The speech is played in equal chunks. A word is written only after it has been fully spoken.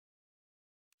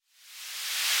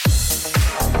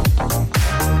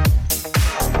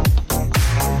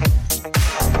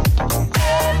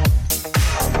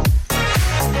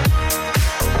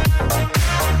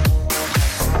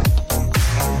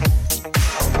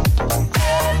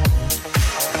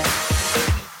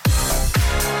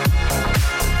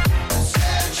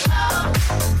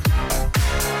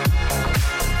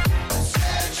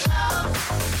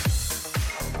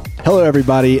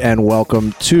everybody, and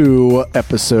welcome to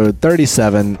episode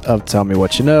 37 of Tell Me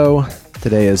What You Know.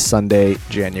 Today is Sunday,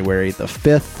 January the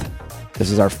 5th. This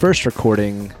is our first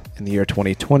recording in the year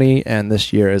 2020, and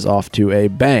this year is off to a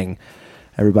bang.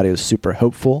 Everybody was super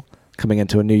hopeful coming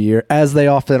into a new year, as they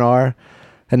often are,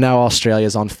 and now Australia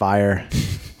is on fire.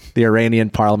 The Iranian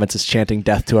parliament is chanting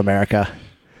death to America.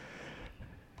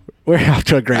 We're off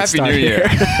to a great Happy start New Year.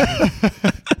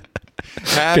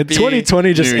 Can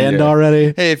 2020 just end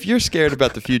already? Hey, if you're scared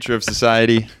about the future of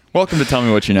society, welcome to Tell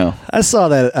Me What You Know. I saw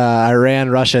that Iran,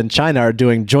 Russia, and China are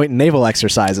doing joint naval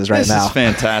exercises right now. This is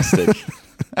fantastic.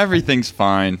 Everything's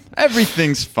fine.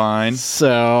 Everything's fine.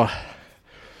 So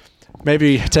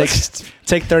maybe take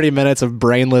 30 minutes of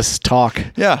brainless talk.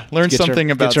 Yeah, learn something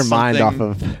about get your mind off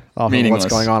of what's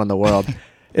going on in the world.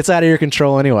 It's out of your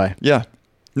control anyway. Yeah,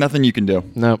 nothing you can do.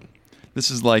 Nope.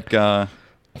 This is like...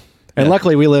 and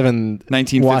luckily we live in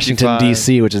 1955. Washington,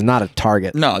 D.C., which is not a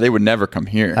target. No, they would never come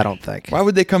here. I don't think. Why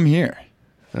would they come here?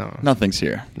 No. Nothing's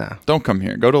here. No. Don't come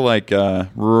here. Go to like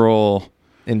rural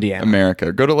Indiana.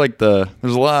 America. Go to like there's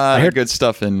a lot of good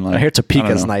stuff in like... I hear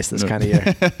Topeka's nice this kind of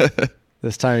year.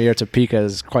 This time of year, Topeka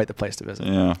is quite the place to visit.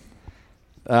 Yeah.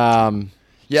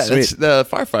 Yeah, Sweet. the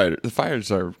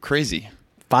fires are crazy.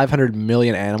 500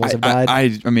 million animals have died.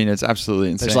 I mean, it's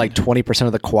absolutely insane. There's like 20%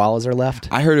 of the koalas are left.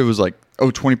 I heard it was like,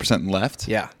 20% left?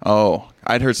 Yeah. Oh,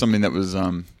 I'd heard something that was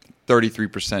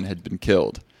 33% had been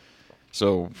killed.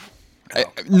 So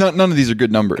none of these are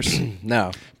good numbers.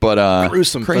 No. But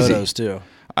gruesome crazy. photos too.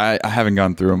 I haven't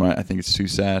gone through them. I think it's too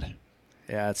sad.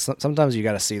 Yeah, it's sometimes you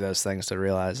got to see those things to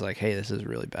realize like, hey, this is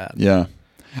really bad. Yeah.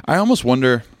 I almost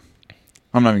wonder,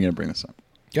 I'm not even going to bring this up.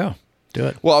 Go. Do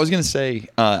it. Well, I was going to say,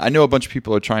 I know a bunch of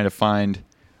people are trying to find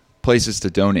places to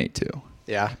donate to.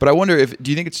 Yeah. But I wonder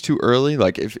do you think it's too early?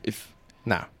 Like if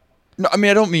No. No, I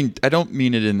mean I don't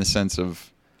mean it in the sense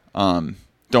of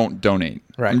don't donate.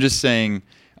 Right. I'm just saying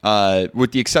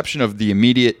with the exception of the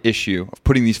immediate issue of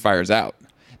putting these fires out,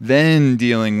 then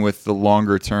dealing with the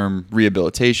longer term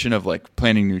rehabilitation of like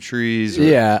planting new trees. Or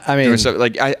yeah, I mean, doing stuff,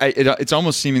 like it's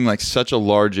almost seeming like such a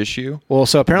large issue. Well,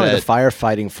 so apparently the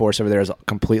firefighting force over there is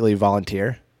completely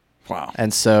volunteer. Wow.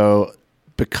 And so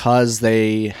because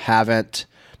they're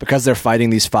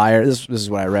fighting these fires, this is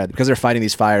what I read, because they're fighting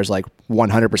these fires like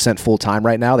 100% full time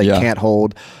right now, they can't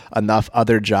hold enough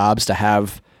other jobs to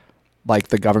have like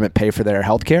the government pay for their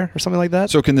health care or something like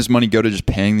that. So can this money go to just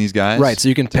paying these guys? Right. So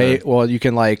you can you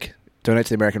can like donate to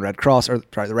the American Red Cross or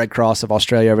the Red Cross of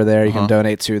Australia over there. You can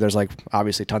donate to, there's like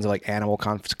obviously tons of like animal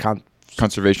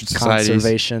conservation societies.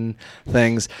 Conservation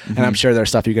things. Mm-hmm. And I'm sure there's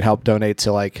stuff you could help donate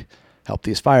to like help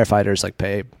these firefighters like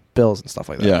pay bills and stuff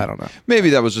like that. Yeah. I don't know.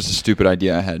 Maybe that was just a stupid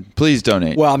idea I had. Please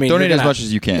donate. Well, I mean, donate as much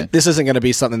as you can. This isn't going to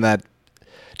be something that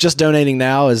just donating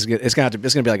now is it's going to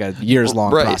be like a years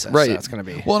long process. Right. So it's going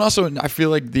to be. Well, and also I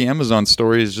feel like the Amazon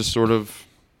story is just sort of.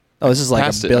 Oh, this is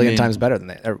like a billion times better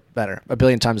a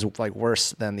billion times like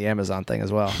worse than the Amazon thing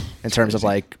as well in terms of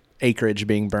like acreage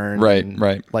being burned. Right. And,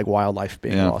 right. like wildlife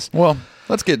being lost. Well,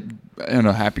 let's get on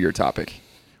a happier topic.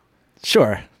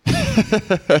 Sure.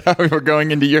 We're going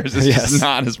into yours. It's just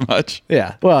not as much.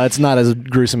 Yeah. Well, it's not as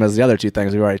gruesome as the other two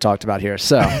things we've already talked about here.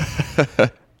 So it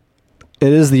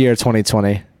is the year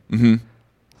 2020. Mm-hmm.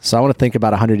 So I want to think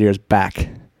about 100 years back.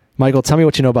 Michael, tell me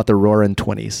what you know about the Roaring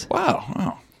 '20s.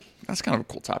 Wow. That's kind of a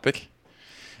cool topic.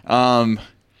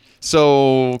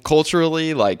 So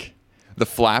culturally, like the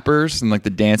flappers and like the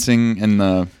dancing and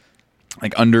the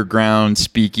like underground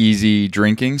speakeasy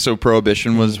drinking. So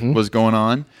prohibition was going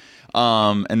on.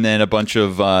 And then a bunch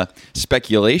of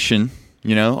speculation,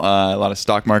 a lot of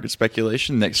stock market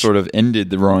speculation that sort of ended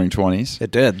the Roaring '20s.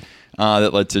 It did.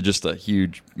 That led to just a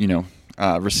huge,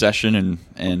 recession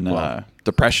and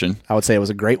depression. I would say it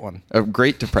was a great one. A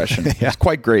great depression. Yeah. It's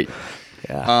quite great.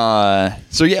 Yeah.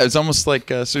 It's almost like,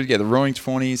 the Roaring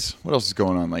 '20s. What else is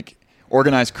going on? Like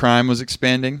organized crime was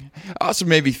expanding. I also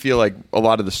maybe feel like a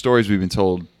lot of the stories we've been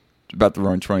told about the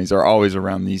Roaring '20s are always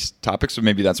around these topics. So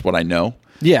maybe that's what I know.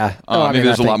 Yeah. Maybe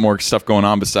there's a lot more stuff going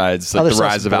on besides like the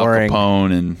rise of Al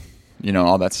Capone and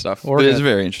all that stuff. But it's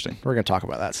very interesting. We're going to talk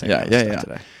about that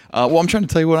today. Well, I'm trying to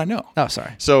tell you what I know. Oh,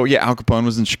 sorry. So Al Capone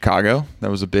was in Chicago.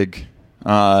 That was a big.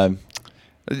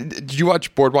 Did you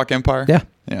watch Boardwalk Empire? Yeah.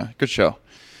 Yeah, good show.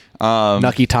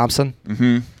 Nucky Thompson.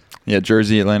 Mm-hmm. Yeah,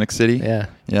 Jersey, Atlantic City. Yeah.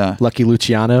 Yeah. Lucky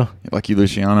Luciano.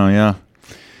 Yeah.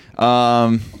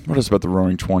 What else about the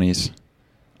Roaring '20s?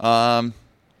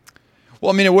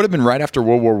 Well, I mean, it would have been right after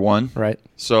World War I. Right.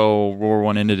 So World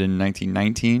War I ended in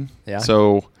 1919. Yeah.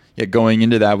 So going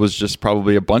into that was just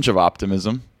probably a bunch of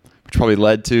optimism, which probably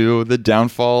led to the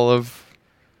downfall of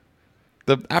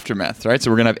the aftermath, right?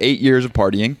 So we're going to have 8 years of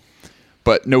partying,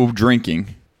 but no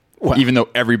drinking. Well, even though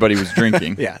everybody was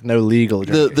drinking. yeah, no legal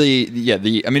drinking.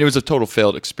 I mean, it was a total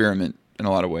failed experiment in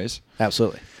a lot of ways.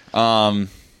 Absolutely. And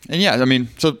yeah, I mean,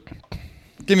 so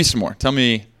give me some more. Tell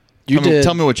me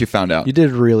what you found out. You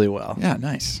did really well. Yeah,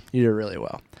 nice. You did really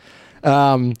well.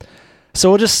 So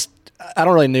we'll just, I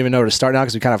don't really even know where to start now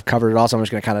because we kind of covered it all, so I'm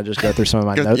just going to kind of just go through some of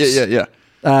my notes. Yeah.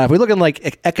 If we look in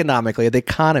like economically at the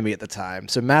economy at the time,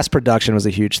 so mass production was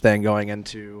a huge thing going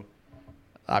into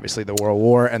obviously the World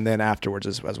War and then afterwards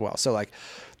as well. So like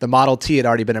the Model T had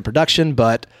already been in production,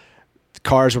 but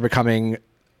cars were becoming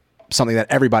something that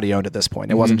everybody owned at this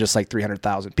point. It wasn't just like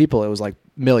 300,000 people. It was like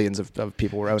millions of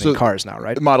people were owning cars now,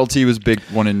 right? The Model T was big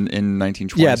one in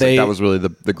 1920. Yeah, that was really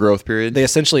the growth period. They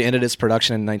essentially ended its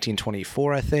production in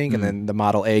 1924, I think, and then the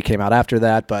Model A came out after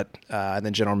that. But and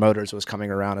then General Motors was coming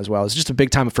around as well. It was just a big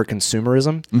time for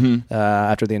consumerism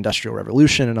after the Industrial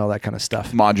Revolution and all that kind of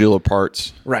stuff. Modular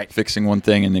parts, right? Fixing one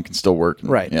thing and it can still work,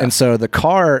 right? Yeah. And so the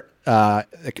car,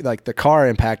 like the car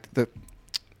impact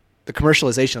the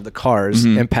commercialization of the cars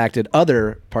impacted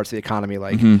other parts of the economy,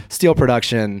 like steel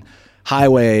production,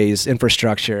 highways,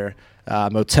 infrastructure,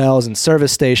 motels and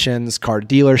service stations, car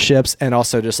dealerships, and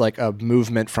also just like a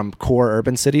movement from core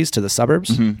urban cities to the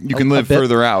suburbs. You can live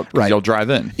further out because you'll drive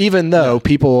in. Even though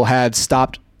people had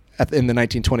stopped in the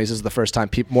 1920s, this is the first time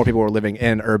more people were living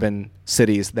in urban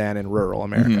cities than in rural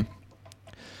America.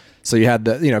 So you had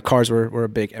cars were a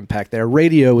big impact there.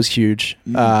 Radio was huge.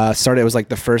 It was like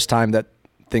the first time that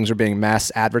things were being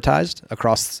mass advertised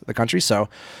across the country. So,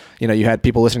 you had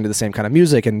people listening to the same kind of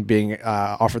music and being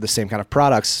offered the same kind of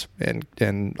products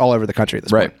in all over the country at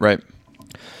this point. Right.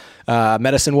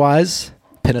 Medicine-wise,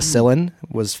 penicillin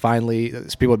was finally,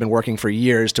 people had been working for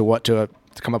years to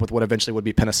come up with what eventually would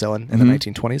be penicillin in the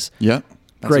 1920s. Yeah.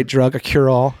 Great drug, a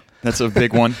cure-all. That's a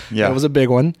big one. Yeah. That was a big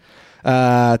one.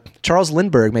 Charles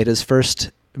Lindbergh made the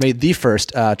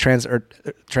first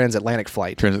transatlantic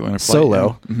flight.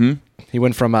 Solo. Yeah. He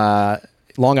went from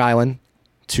Long Island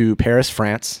to Paris,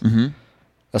 France.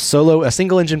 A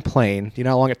single engine plane. Do you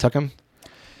know how long it took him?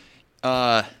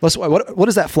 What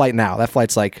is that flight now? That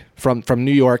flight's like from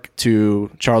New York to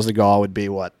Charles de Gaulle would be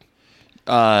what?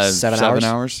 7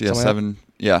 hours? Yeah, 7.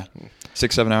 Yeah,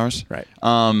 6-7 hours. Right.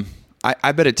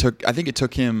 I bet I think it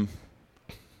took him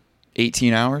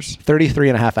 18 hours. 33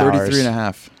 and a half hours. 33 and a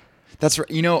half. That's right.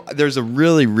 There's a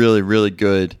really, really, really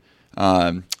good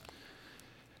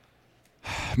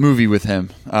movie with him.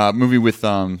 Movie with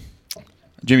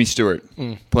Jimmy Stewart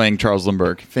playing Charles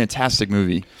Lindbergh. Fantastic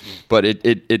movie. But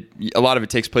it a lot of it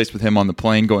takes place with him on the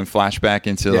plane going flashback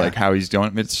into like how he's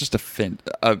doing. It's just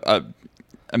a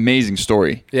amazing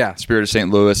story. Yeah. Spirit of St.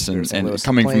 Louis and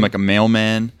coming from like a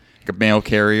mailman, like a mail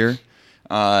carrier,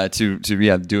 to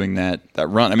doing that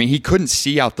run. I mean, he couldn't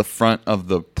see out the front of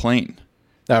the plane.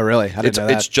 Oh, really? I didn't know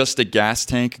that. It's just a gas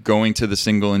tank going to the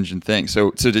single engine thing.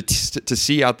 So to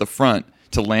see out the front,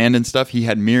 to land and stuff, he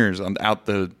had mirrors out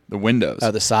the windows.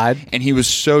 Oh, the side? And he was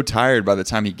so tired by the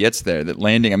time he gets there that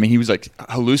landing, I mean, he was like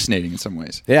hallucinating in some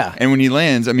ways. Yeah. And when he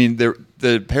lands, I mean,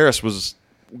 the Paris was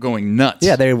going nuts.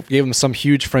 Yeah, they gave him some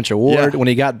huge French award. Yeah. When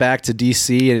he got back to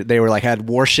D.C., they were like had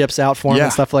warships out for him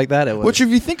and stuff like that. Which, if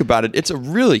you think about it, it's a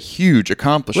really huge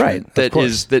accomplishment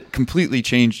that completely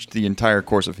changed the entire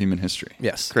course of human history.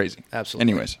 Yes. Crazy. Absolutely.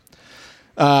 Anyways.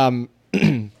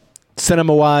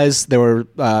 Cinema-wise,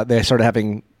 they started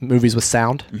having movies with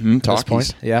sound at this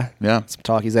point. Yeah. Some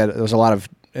talkies. There was a lot of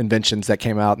inventions that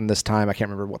came out in this time. I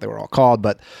can't remember what they were all called,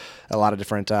 but a lot of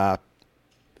different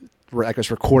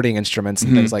recording instruments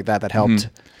and things like that helped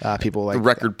people. Like the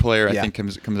record player, I think,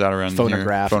 comes out around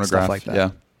phonograph and stuff like that.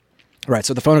 Yeah. Right.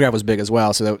 So the phonograph was big as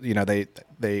well. So that,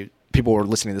 they people were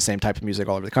listening to the same type of music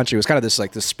all over the country. It was kind of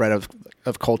this spread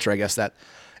of culture, I guess, that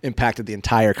impacted the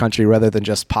entire country rather than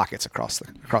just pockets across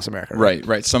America.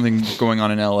 Right. Something going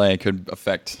on in LA could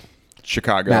affect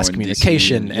Chicago, mass and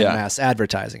communication DC. and mass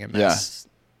advertising and mass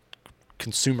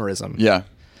consumerism. Yeah.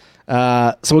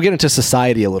 So we'll get into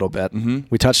society a little bit.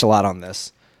 We touched a lot on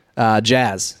this.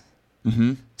 Jazz.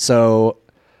 So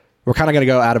we're kind of going to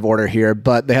go out of order here,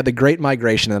 but they had the Great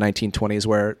Migration in the 1920s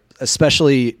where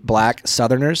especially black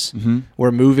Southerners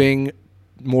were moving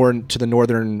more to the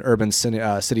northern urban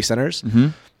city centers,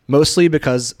 mostly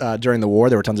because during the war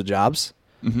there were tons of jobs.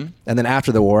 And then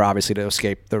after the war, obviously to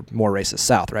escape the more racist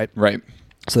South, right? Right.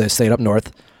 So they stayed up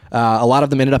north. A lot of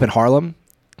them ended up in Harlem.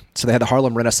 So they had the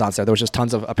Harlem Renaissance there. There was just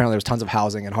tons of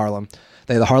housing in Harlem.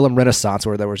 They had the Harlem Renaissance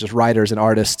where there was just writers and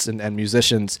artists and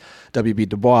musicians, W.B.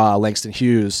 Du Bois, Langston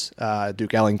Hughes,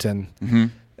 Duke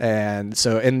Ellington. And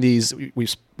so in these, we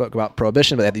spoke about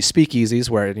Prohibition, but they had these speakeasies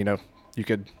where, you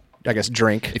could, I guess,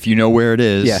 drink. If you know where it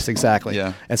is. Yes, exactly.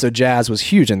 Yeah. And so jazz was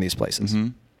huge in these places.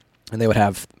 And they would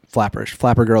have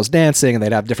flapper girls dancing, and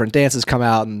they'd have different dances come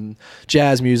out and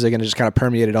jazz music, and it just kind of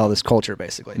permeated all this culture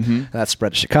basically. And that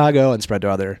spread to Chicago and spread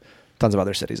to tons of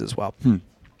other cities as well. So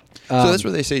that's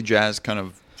where they say jazz kind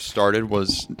of started,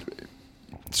 was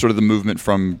sort of the movement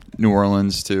from New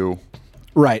Orleans to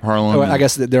right. Harlem. I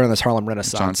guess they're in this Harlem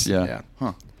Renaissance. Yeah.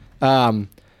 Huh.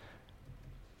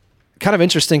 Kind of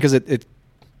interesting because it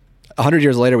 100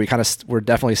 years later, we're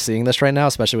definitely seeing this right now,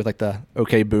 especially with like the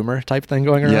OK Boomer type thing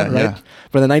going around, right? Yeah.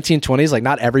 But in the 1920s, like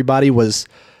not everybody was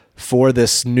for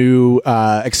this new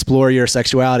explore your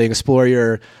sexuality, explore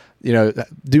your,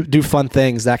 do fun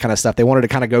things, that kind of stuff. They wanted to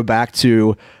kind of go back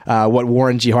to what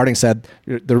Warren G. Harding said,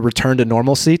 the return to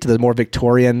normalcy, to the more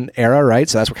Victorian era, right?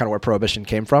 So that's kind of where Prohibition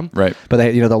came from. Right. But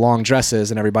they, the long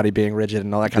dresses and everybody being rigid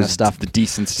and all that kind of stuff. The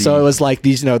decency. So it was like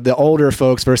these, the older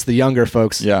folks versus the younger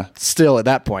folks. Yeah. Still at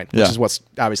that point, which is what's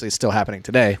obviously still happening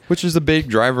today. Which is the big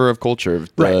driver of culture.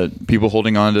 Right. People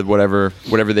holding on to whatever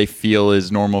they feel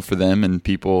is normal for them, and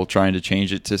people trying to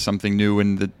change it to something new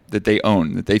and that they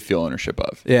own, that they feel ownership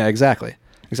of. Yeah, exactly.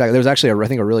 There's actually, I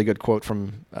think, a really good quote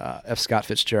from F. Scott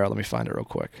Fitzgerald. Let me find it real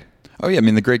quick. Oh, yeah. I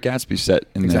mean, The Great Gatsby set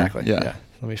in exactly. there. Yeah.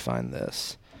 Let me find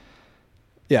this.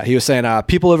 Yeah, he was saying,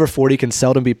 people over 40 can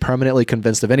seldom be permanently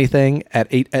convinced of anything. At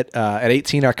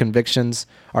 18, our convictions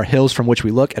are hills from which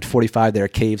we look. At 45, they are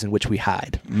caves in which we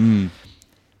hide.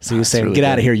 So he was saying, really get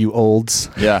out of here, you olds.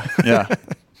 Yeah, yeah.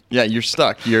 Yeah, you're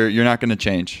stuck. You're not going to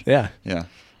change. Yeah. Yeah.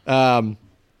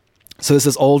 So this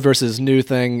is old versus new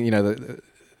thing.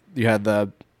 You had the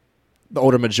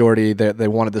older majority that they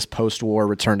wanted this post-war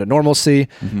return to normalcy,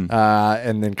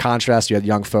 and in contrast, you had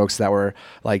young folks that were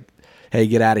like, "Hey,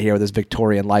 get out of here with this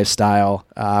Victorian lifestyle.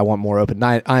 I want more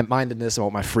open-mindedness. I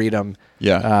want my freedom,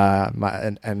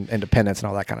 and independence, and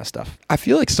all that kind of stuff." I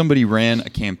feel like somebody ran a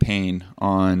campaign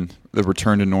on the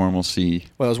return to normalcy.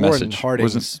 Well, it was message. Warren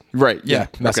Harding's right. Yeah,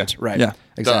 message. Okay. Right. Yeah,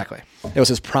 exactly. It was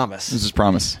his promise. This is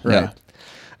promise. Right.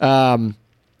 Yeah.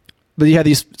 But you had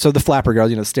these, so the flapper girls,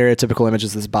 the stereotypical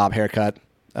images, this bob haircut.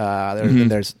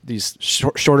 And there's these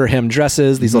shorter hem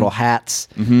dresses, these little hats,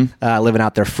 living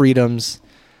out their freedoms.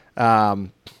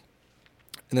 And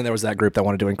then there was that group that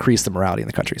wanted to increase the morality in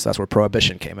the country. So that's where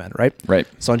Prohibition came in, right? Right.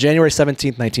 So on January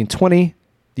 17th, 1920,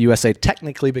 the USA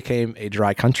technically became a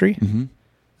dry country.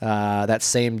 That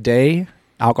same day,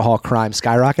 alcohol crime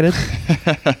skyrocketed,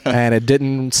 and it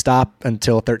didn't stop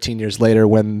until 13 years later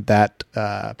when that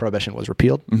prohibition was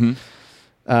repealed.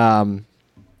 I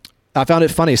found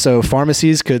it funny. So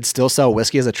pharmacies could still sell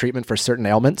whiskey as a treatment for certain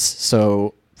ailments.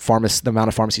 So the amount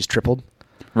of pharmacies tripled.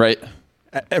 Right.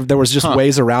 There was just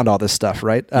ways around all this stuff,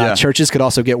 right? Churches could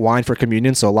also get wine for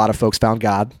communion, so a lot of folks found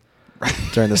God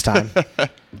during this time.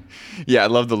 Yeah, I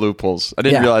love the loopholes. I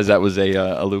didn't realize that was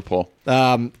a loophole.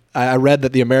 I read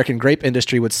that the American grape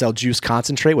industry would sell juice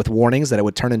concentrate with warnings that it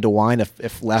would turn into wine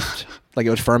if left, like it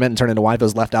would ferment and turn into wine if it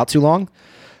was left out too long.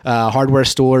 Hardware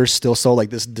stores still sold like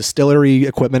this distillery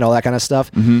equipment, all that kind of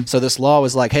stuff. So this law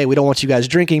was like, hey, we don't want you guys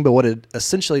drinking, but what it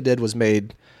essentially did was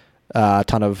made a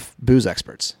ton of booze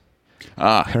experts.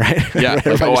 Right? Yeah.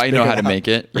 Like, I know how to make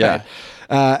it. Yeah.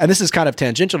 Right. And this is kind of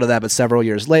tangential to that, but several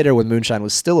years later, when moonshine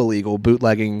was still illegal,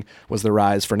 bootlegging was the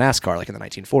rise for NASCAR, like in the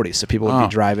 1940s. So people would be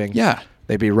driving. Yeah.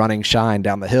 They'd be running shine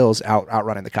down the hills,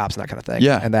 outrunning the cops and that kind of thing.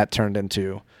 Yeah. And that turned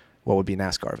into what would be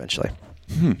NASCAR eventually.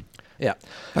 Yeah.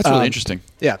 That's really interesting.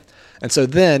 Yeah. And so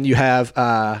then you have,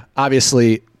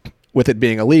 obviously, with it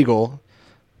being illegal,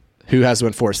 who has to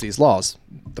enforce these laws?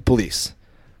 The police.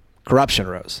 Corruption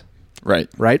rose. Right.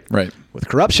 Right? Right. With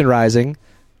corruption rising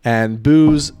and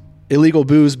illegal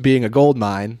booze being a gold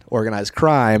mine, organized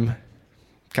crime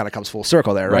kind of comes full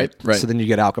circle there, right? Right. So then you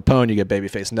get Al Capone, you get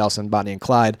Babyface Nelson, Bonnie and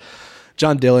Clyde,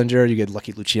 John Dillinger, you get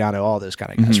Lucky Luciano, all those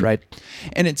kind of guys, right?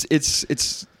 And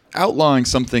it's outlawing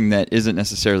something that isn't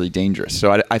necessarily dangerous.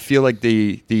 So I feel like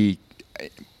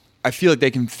I feel like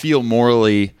they can feel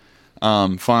morally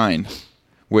fine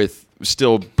with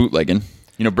still bootlegging,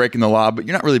 breaking the law, but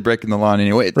you're not really breaking the law in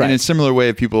any way. Right. In a similar way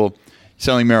of people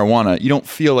selling marijuana, you don't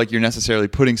feel like you're necessarily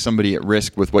putting somebody at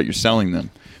risk with what you're selling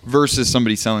them versus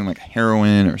somebody selling like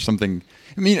heroin or something.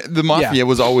 I mean, the mafia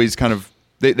was always kind of,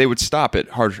 they would stop at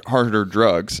harder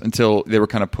drugs until they were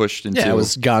kind of pushed into... Yeah, it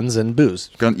was guns and booze.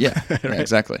 Right. Yeah,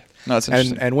 exactly. No, that's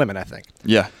interesting. And women, I think.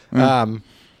 Yeah.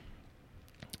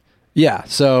 Yeah,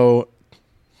 so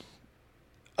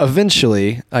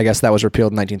eventually, I guess that was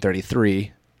repealed in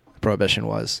 1933, Prohibition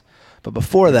was. But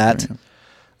before that,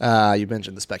 you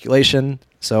mentioned the speculation.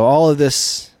 So all of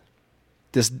this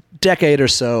decade or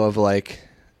so of like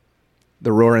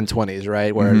the roaring 20s,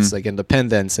 right? Where it's like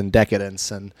independence and decadence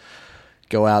and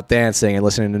go out dancing and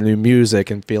listening to new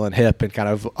music and feeling hip and kind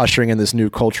of ushering in this new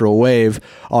cultural wave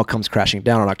all comes crashing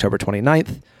down on October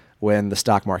 29th. when the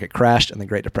stock market crashed and the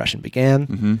Great Depression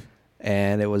began.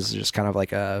 And it was just kind of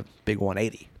like a big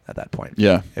 180 at that point.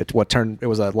 Yeah. It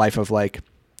was a life of like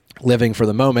living for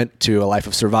the moment to a life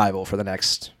of survival for the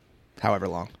next however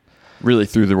long. Really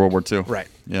through the World War II. Right.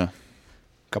 Yeah.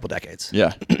 Couple decades.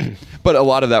 Yeah. But a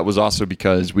lot of that was also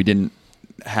because we didn't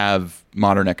have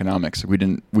modern economics. We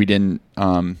didn't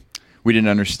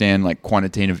understand like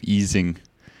quantitative easing.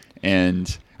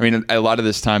 And I mean, a lot of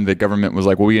this time the government was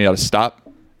like, well, we got to stop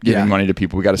giving money to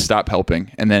people. We got to stop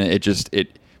helping. And then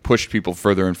it pushed people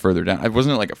further and further down.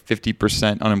 Wasn't it like a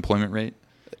 50% unemployment rate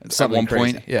Something at one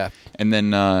crazy. point? Yeah. And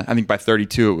then I think by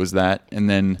 32 it was that. And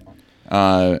then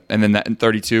that in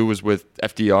 32 was with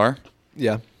FDR.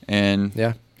 Yeah. And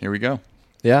here we go.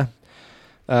 Yeah.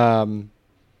 But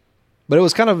it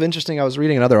was kind of interesting. I was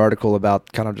reading another article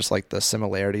about kind of just like the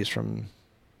similarities from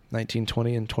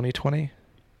 1920 and 2020.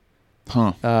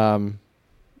 Huh.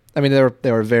 I mean,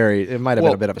 they were very, it might have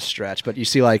been a bit of a stretch, but you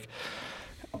see like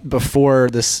before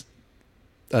this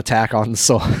attack on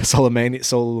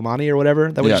Soleimani or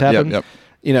whatever that just happened,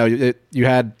 you know, you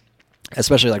had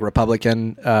especially like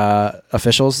Republican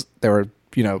officials, they were,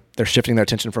 you know, they're shifting their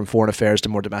attention from foreign affairs to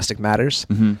more domestic matters.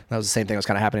 That was the same thing that was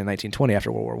kind of happening in 1920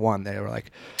 after World War I. They were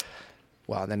like,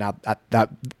 well, then now that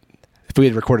if we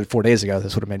had recorded 4 days ago,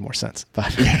 this would have made more sense.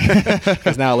 But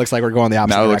because now it looks like we're going the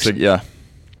opposite direction. Looks like,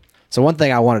 So one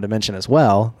thing I wanted to mention as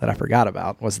well that I forgot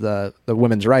about was the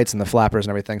women's rights and the flappers and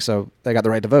everything. So they got the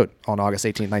right to vote on August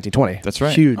 18, 1920. That's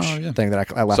right. Huge thing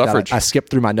that I left Suffrage. out. I skipped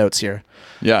through my notes here.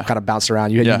 Yeah. Kind of bounced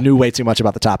around. You knew way too much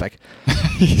about the topic.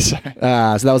 Sorry. So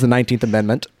that was the 19th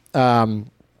Amendment. Talking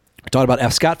about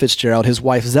F. Scott Fitzgerald, his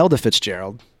wife Zelda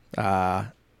Fitzgerald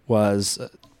was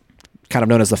kind of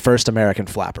known as the first American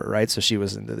flapper, right? So she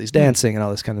was into these dancing and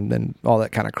all this kind of and all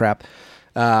that kind of crap.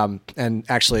 And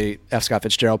actually, F. Scott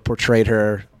Fitzgerald portrayed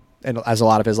her as a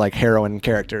lot of his like heroine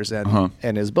characters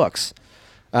in his books.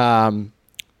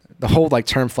 The whole like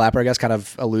term flapper, I guess, kind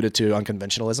of alluded to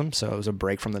unconventionalism. So it was a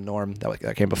break from the norm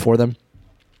that came before them.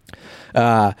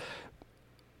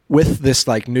 With this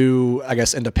like new, I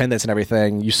guess, independence and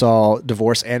everything, you saw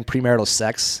divorce and premarital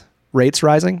sex rates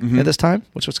rising at this time,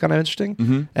 which was kind of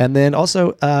interesting. And then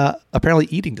also apparently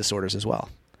eating disorders as well.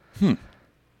 I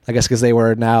guess because they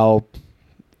were now.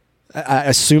 I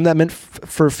assume that meant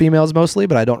for females mostly,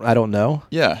 but I don't know.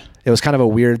 Yeah, it was kind of a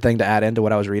weird thing to add into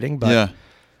what I was reading. But yeah,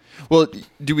 well,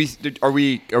 are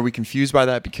we confused by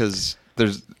that because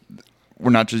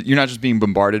you're not just being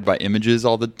bombarded by images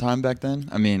all the time back then?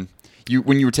 I mean,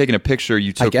 when you were taking a picture,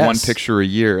 you took one picture a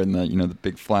year, and the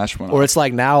big flash went. Or it's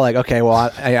like now, like okay,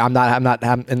 well, I'm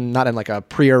not in like a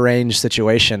prearranged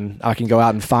situation. I can go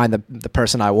out and find the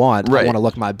person I want. Right. I want to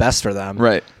look my best for them.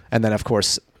 Right. And then of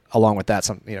course, along with that,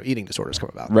 some eating disorders come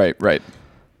about. Right.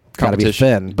 Got to be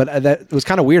thin, but that was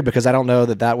kind of weird because I don't know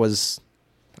that was.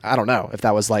 I don't know if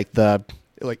that was like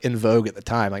in vogue at the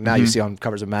time. Like now you see on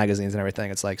covers of magazines and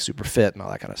everything, it's like super fit and all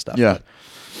that kind of stuff. Yeah.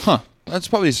 But. That's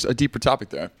probably a deeper topic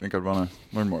there. I think I'd want to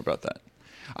learn more about that.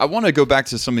 I want to go back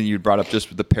to something you brought up just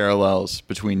with the parallels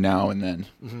between now and then.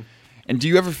 And do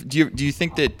you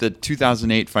think that the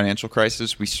 2008 financial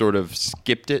crisis, we sort of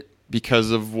skipped it because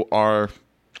of our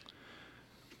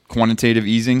quantitative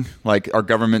easing, like our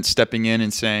government stepping in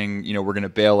and saying, we're going to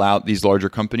bail out these larger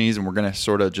companies and we're going to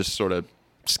sort of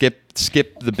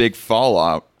skip the big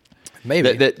fallout.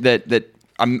 Maybe that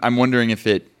I'm wondering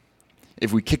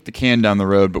if we kicked the can down the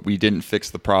road, but we didn't fix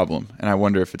the problem, and I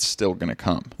wonder if it's still going to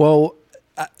come. Well,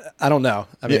 I don't know.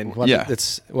 I mean, we'll have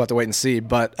to wait and see.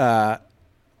 But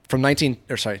from 2010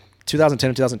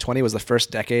 to 2020 was the first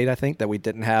decade, I think, that we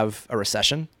didn't have a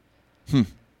recession.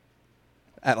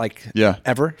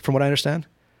 Ever, from what I understand.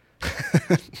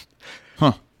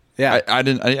 Yeah. I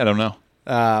don't know.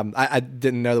 I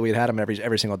didn't know that we'd had them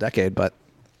every single decade, but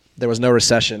there was no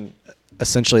recession.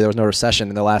 Essentially, there was no recession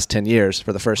in the last 10 years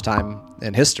for the first time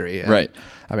in history. And, right.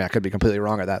 I mean, I could be completely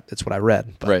wrong on that. It's what I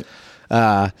read. But, right.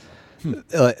 I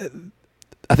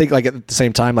think like at the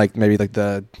same time, like maybe like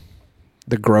the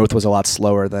growth was a lot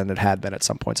slower than it had been at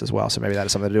some points as well. So maybe that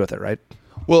has something to do with it, right?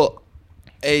 Well,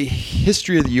 a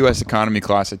history of the U.S. economy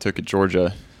class I took at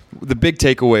Georgia, the big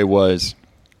takeaway was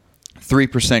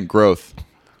 3% growth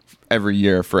every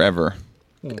year forever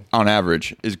on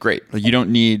average is great. Like you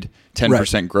don't need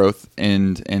 10% growth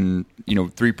and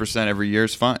 3% every year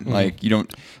is fine. Like you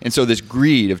don't, and so this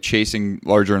greed of chasing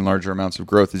larger and larger amounts of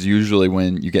growth is usually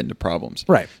when you get into problems.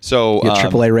 Right. So you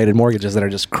have AAA rated mortgages that are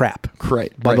just crap.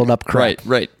 Right. Bundled up crap.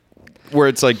 Right. Where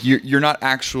it's like you're not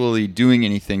actually doing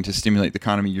anything to stimulate the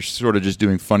economy. You're sort of just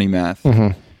doing funny math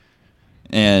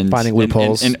and finding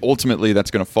loopholes. And ultimately that's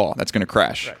going to fall. That's going to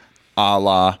crash. A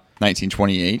la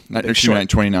 1928, Short.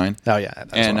 1929. Oh yeah,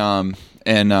 that's and wrong.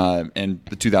 And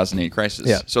the 2008 crisis.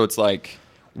 Yeah. So it's like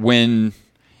when,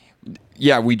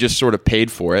 we just sort of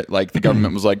paid for it. Like the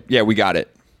government was like, yeah, we got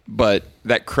it, but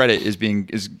that credit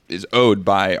is owed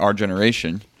by our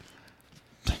generation.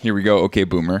 Here we go. Okay,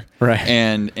 boomer. Right.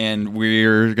 And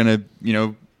we're gonna,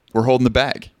 we're holding the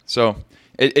bag. So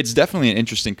it's definitely an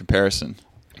interesting comparison.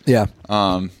 Yeah.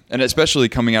 And especially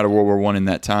coming out of World War I in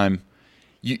that time,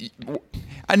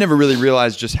 I never really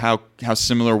realized just how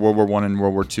similar World War I and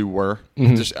World War II were,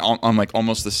 just on like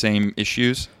almost the same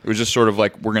issues. It was just sort of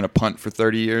like we're going to punt for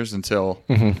 30 years until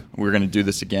we're going to do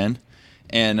this again,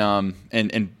 and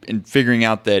figuring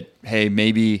out that hey,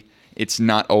 maybe it's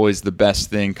not always the best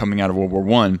thing coming out of World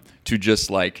War I to just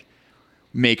like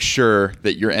make sure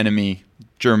that your enemy,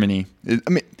 Germany,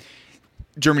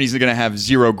 Germany's going to have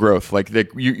zero growth. Like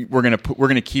we're going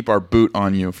to keep our boot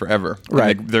on you forever.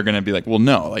 Right. They're going to be like, well,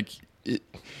 no. Like you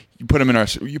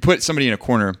put somebody in a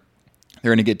corner, they're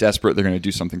going to get desperate. They're going to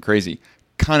do something crazy.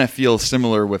 Kind of feels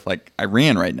similar with like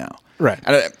Iran right now. Right.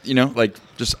 Like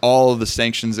just all of the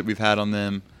sanctions that we've had on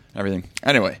them, everything.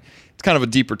 Anyway, it's kind of a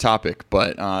deeper topic,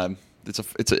 but it's a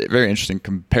very interesting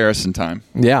comparison time.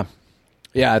 Yeah.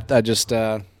 Yeah. I just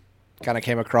kind of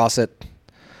came across it.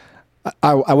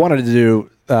 I wanted to do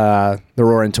the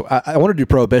Roaring I wanted to do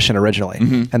Prohibition originally,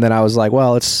 and then I was like,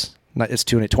 well, it's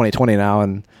 2020 now,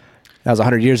 and that was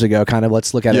 100 years ago. Kind of,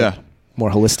 let's look at it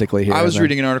more holistically here. I was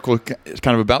reading an article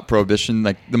kind of about Prohibition.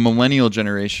 Like the millennial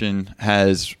generation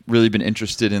has really been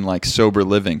interested in like sober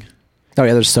living. Oh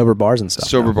yeah, there's sober bars and stuff.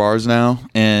 Sober bars now,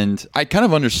 and I kind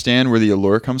of understand where the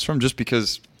allure comes from, just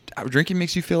because drinking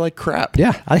makes you feel like crap.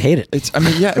 Yeah, I hate it.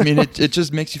 It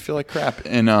just makes you feel like crap,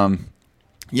 and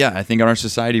I think in our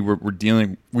society we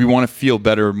want to feel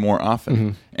better more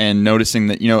often, and noticing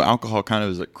that alcohol kind of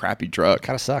is a crappy drug.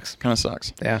 Kind of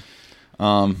sucks. Yeah.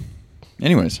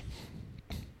 Anyways,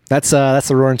 that's the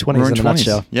Roaring 20s in a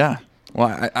nutshell. Yeah.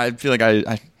 Well, I feel like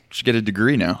I should get a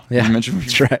degree now. Yeah, you mentioned we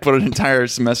put an entire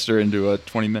semester into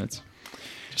 20 minutes.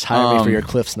 Just hire me for your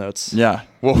Cliff's Notes. Yeah.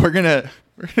 Well, we're gonna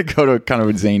go to kind of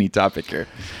a zany topic here.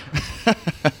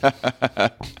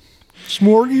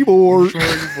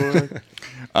 Smorgasbord.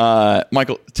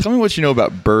 Michael, tell me what you know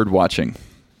about bird watching.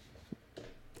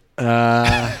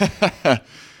 I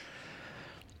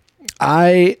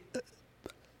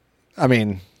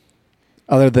mean,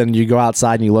 other than you go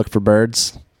outside and you look for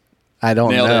birds, I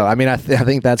don't Nailed know. it. I mean, I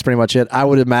think that's pretty much it. I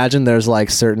would imagine there's like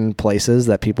certain places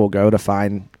that people go to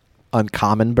find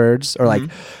uncommon birds, or like,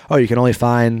 you can only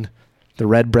find the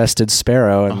red-breasted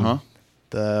sparrow and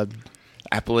the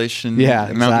Appalachian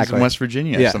Mountains Mountains in West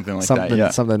Virginia, something like that. Yeah.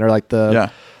 Something, or like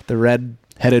the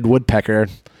red-headed woodpecker.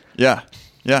 Yeah.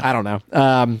 Yeah. I don't know.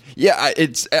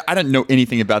 I don't know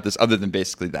anything about this other than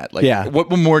basically that. Like, what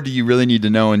more do you really need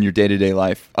to know in your day-to-day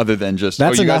life other than just,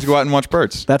 you guys go out and watch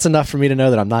birds? That's enough for me to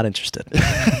know that I'm not interested.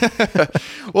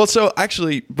 Well, so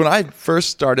actually, when I first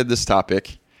started this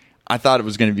topic, I thought it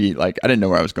was going to be like, I didn't know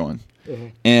where I was going.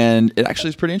 And it actually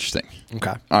is pretty interesting.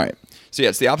 Okay. All right. So,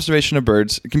 it's the observation of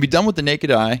birds. It can be done with the naked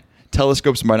eye,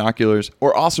 telescopes and binoculars,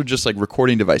 or also just like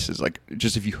recording devices, like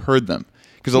just if you heard them.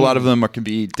 Because a lot of them can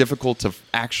be difficult to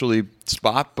actually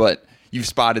spot, but you've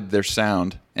spotted their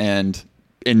sound, and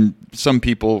some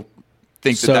people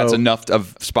think that's enough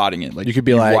of spotting it. Like you could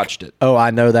be like, watched it. Oh, I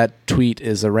know that tweet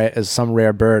is some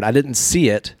rare bird. I didn't see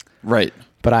it, right?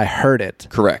 But I heard it.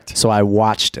 Correct. So I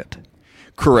watched it.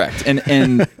 Correct.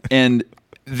 And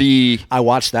I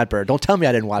watched that bird. Don't tell me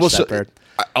I didn't watch that bird.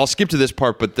 I'll skip to this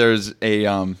part, but there's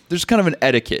there's kind of an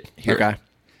etiquette here. Okay.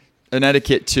 An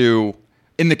etiquette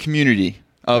in the community.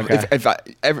 If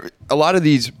a lot of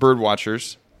these bird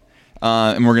watchers,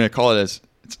 and we're going to call it as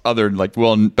its other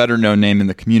better known name in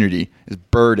the community is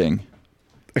birding,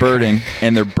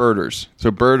 and they're birders. So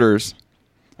birders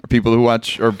are people who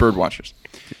watch, or bird watchers.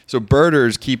 So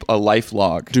birders keep a life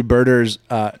log. Do birders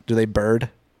do they bird?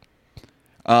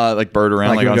 Like bird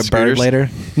around, like you on go scooters? Bird later?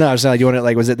 No, I was like, you want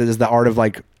it is the art of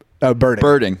like birding.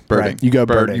 Birding. Right. You go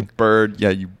birding. You bird.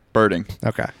 Yeah, you birding.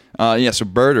 Okay. So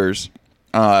birders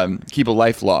keep a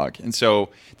life log, and so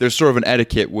there's sort of an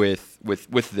etiquette with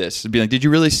this. It'd be like, did you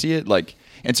really see it? Like,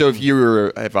 and so if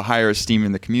you have a higher esteem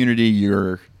in the community,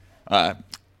 you're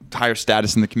higher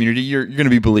status in the community, you're going to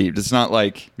be believed. It's not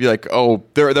like you're like, oh,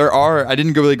 there are. I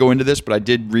didn't really go into this, but I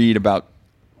did read about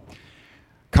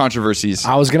controversies.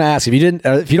 I was going to ask if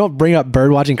you don't bring up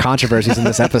bird watching controversies in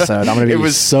this episode, I'm going to be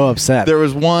so upset. There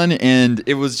was one, and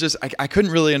it was just I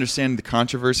couldn't really understand the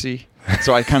controversy,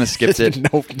 so I kind of skipped it.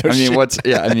 No I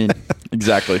mean, shit.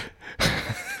 Exactly.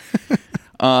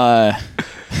 We're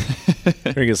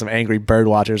gonna get some angry bird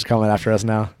watchers coming after us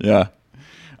now. Yeah.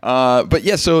 But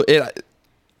yeah, so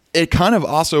it kind of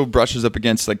also brushes up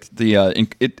against like the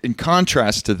in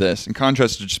contrast to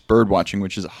just bird watching,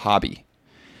 which is a hobby.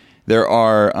 There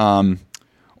are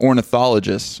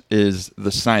ornithologists is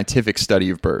the scientific study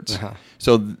of birds. Uh-huh.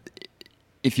 So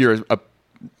if you're a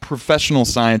professional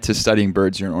scientist studying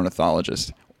birds, you're an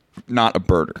ornithologist, not a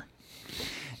birder.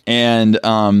 And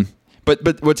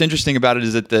but what's interesting about it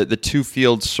is that the two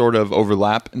fields sort of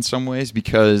overlap in some ways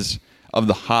because of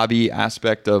the hobby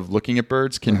aspect of looking at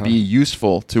birds can be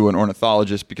useful to an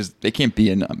ornithologist because they can't be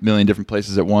in a million different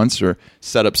places at once or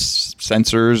set up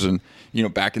sensors. And,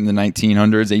 back in the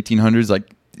 1900s, 1800s,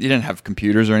 like you didn't have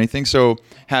computers or anything. So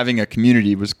having a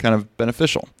community was kind of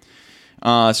beneficial.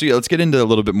 So yeah, let's get into a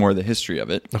little bit more of the history of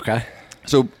it. Okay.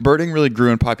 So birding really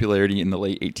grew in popularity in the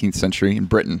late 18th century in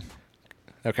Britain.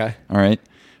 Okay. All right.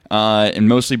 And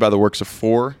mostly by the works of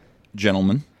four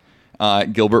gentlemen,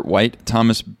 Gilbert White,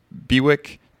 Thomas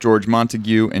Bewick, George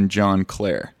Montague, and John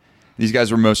Clare. These guys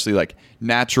were mostly like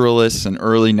naturalists and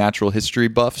early natural history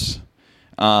buffs.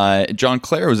 John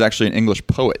Clare was actually an English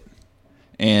poet,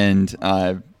 and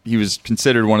he was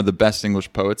considered one of the best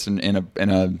English poets and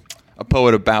a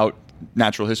poet about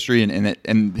natural history,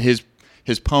 and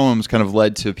his poems kind of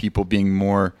led to people being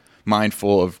more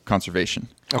mindful of conservation.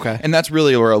 Okay. And that's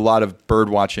really where a lot of bird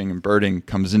watching and birding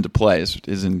comes into play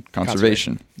is in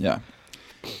conservation. Yeah.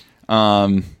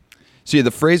 So yeah,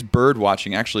 the phrase bird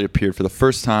watching actually appeared for the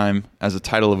first time as a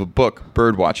title of a book,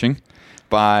 Bird Watching,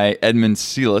 by Edmund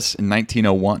Selous in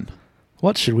 1901.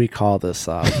 What should we call this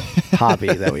hobby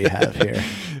that we have here?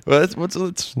 Well,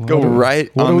 let's go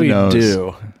right on the nose. What do we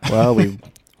do? Well, we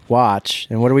watch.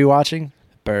 And what are we watching?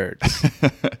 Birds.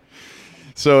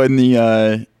 So in the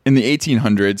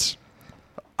 1800s,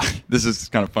 this is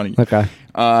kind of funny. Okay.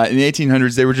 In the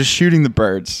 1800s, they were just shooting the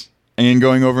birds and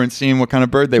going over and seeing what kind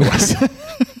of bird they was.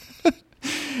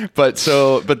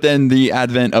 But then the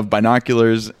advent of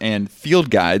binoculars and field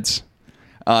guides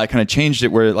kind of changed it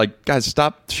where like, guys,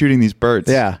 stop shooting these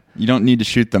birds. Yeah. You don't need to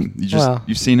shoot them.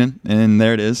 You've seen it, and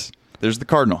there it is. There's the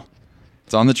cardinal.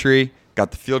 It's on the tree.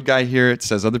 Got the field guide here. It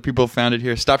says other people found it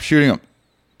here. Stop shooting them.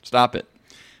 Stop it.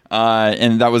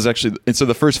 And that was actually, and so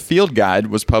the first field guide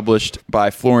was published by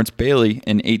Florence Bailey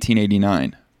in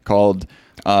 1889 called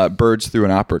Birds Through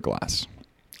an Opera Glass.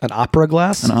 An opera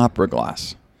glass? An opera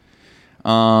glass.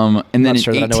 And then I'm not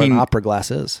sure that I know what an opera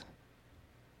glass is.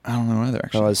 I don't know either,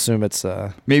 actually. I'll assume it's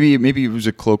maybe it was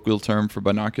a colloquial term for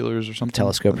binoculars or something.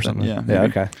 Telescope or something. Yeah. Yeah,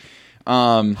 okay.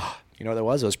 You know what it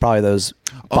was? It was probably those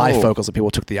bifocals that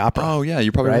people took the opera. Oh, yeah,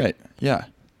 you're probably right. Yeah.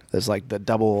 There's like the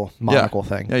double monocle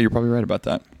thing. Yeah, you're probably right about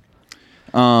that.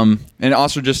 And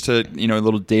also just to, a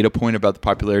little data point about the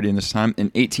popularity in this time, in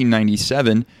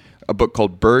 1897, a book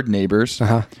called Bird Neighbors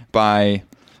by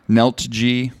Nelt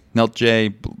J.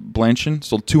 Blanchard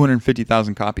sold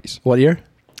 250,000 copies. What year?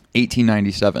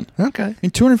 1897. Okay. I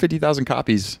mean, 250,000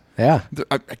 copies. Yeah.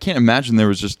 I can't imagine there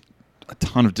was just a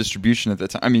ton of distribution at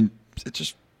that time. I mean,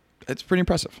 it's pretty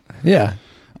impressive. Yeah.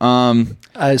 I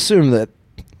assume that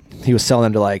he was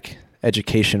selling to like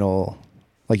educational,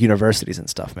 like universities and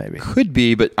stuff, maybe. Could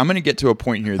be, but I'm going to get to a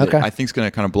point here that I think is going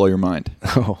to kind of blow your mind.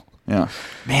 Oh. Yeah.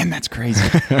 Man, that's crazy.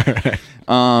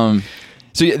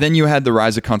 So then you had the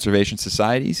rise of conservation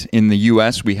societies. In the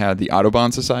U.S., we had the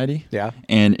Audubon Society. Yeah.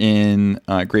 And in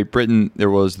Great Britain, there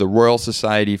was the Royal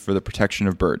Society for the Protection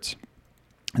of Birds.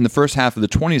 In the first half of the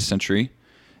 20th century,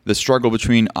 the struggle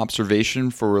between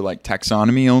observation for like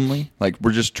taxonomy only, like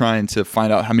we're just trying to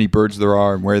find out how many birds there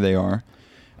are and where they are,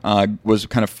 was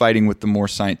kind of fighting with the more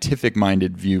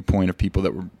scientific-minded viewpoint of people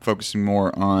that were focusing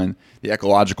more on the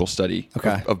ecological study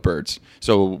of birds.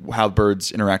 So how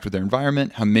birds interact with their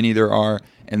environment, how many there are,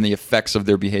 and the effects of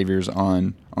their behaviors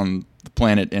on the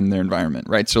planet and their environment,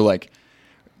 right? So like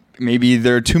maybe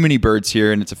there are too many birds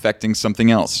here and it's affecting something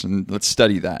else, and let's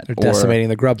study that. They're decimating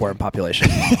the grubworm population.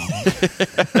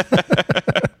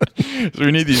 So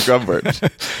we need these grubworms.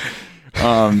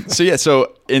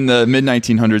 So in the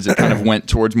mid-1900s, it kind of went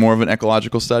towards more of an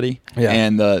ecological study,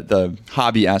 and the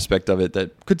hobby aspect of it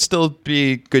that could still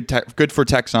be good for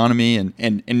taxonomy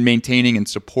and maintaining and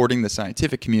supporting the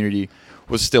scientific community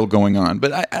was still going on.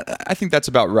 But I think that's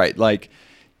about right. Like,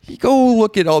 you go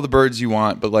look at all the birds you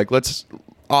want, but like let's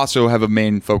also have a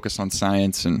main focus on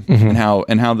science and how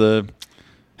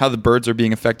the birds are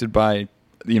being affected by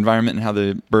the environment and how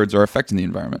the birds are affecting the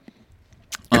environment.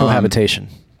 Cohabitation.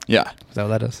 Yeah. Is that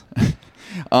what that is?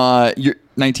 Your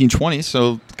 1920s,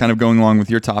 so kind of going along with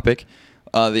your topic,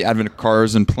 the advent of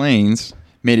cars and planes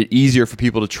made it easier for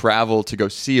people to travel to go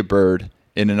see a bird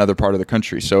in another part of the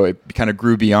country. So it kind of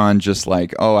grew beyond just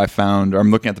like,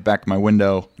 I'm looking at the back of my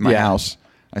window in my house.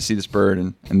 I see this bird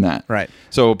and that. Right.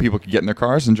 So people could get in their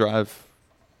cars and drive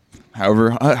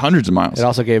however hundreds of miles. It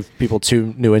also gave people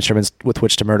 2 new instruments with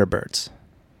which to murder birds.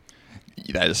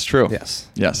 That is true. Yes.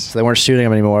 Yes. So they weren't shooting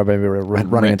them anymore, but they were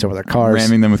running into them with their cars.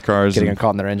 Ramming them with cars. Getting them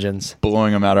caught in their engines.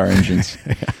 Blowing them out our engines.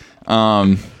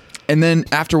 And then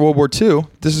after World War II,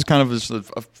 this is kind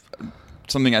of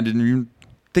something I didn't even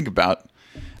think about.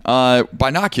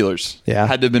 Binoculars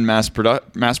had to have been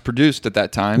mass produced at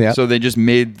that time. Yeah. So they just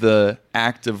made the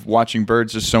act of watching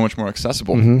birds just so much more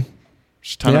accessible.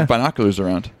 Just a ton of binoculars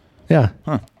around. Yeah.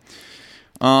 Huh.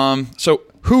 So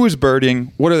who is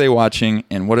birding? What are they watching?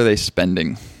 And what are they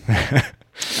spending?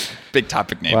 Big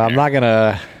topic name. Well, I'm here. not going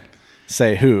to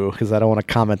say who because I don't want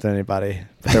to comment on anybody.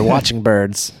 But they're watching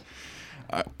birds.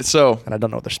 And I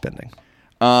don't know what they're spending.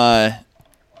 All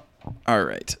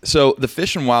right. So the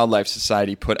Fish and Wildlife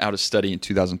Society put out a study in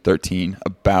 2013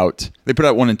 they put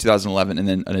out one in 2011 and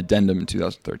then an addendum in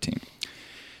 2013.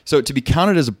 So to be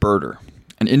counted as a birder,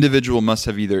 an individual must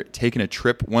have either taken a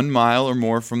trip 1 mile or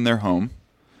more from their home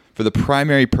for the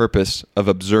primary purpose of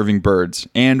observing birds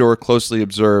and or closely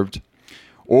observed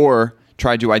or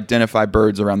tried to identify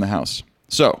birds around the house.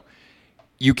 So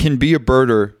you can be a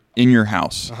birder in your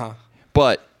house,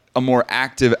 but a more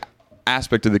active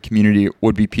aspect of the community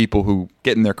would be people who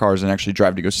get in their cars and actually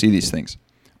drive to go see these things.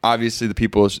 Obviously, the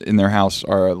people in their house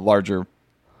are a larger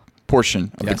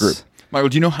portion of the group. Michael,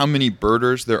 do you know how many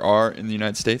birders there are in the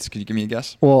United States? Could you give me a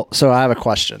guess? Well, so I have a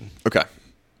question. Okay.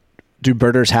 Do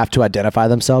birders have to identify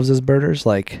themselves as birders?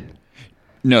 Like,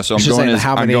 no. So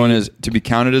I'm going as to be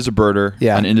counted as a birder.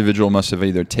 Yeah. An individual must have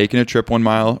either taken a trip 1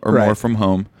 mile or more from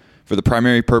home for the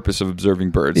primary purpose of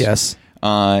observing birds. Yes.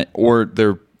 Or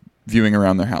they're viewing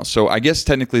around their house. So I guess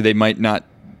technically they might not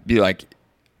be like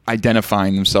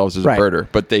identifying themselves as a birder,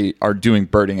 but they are doing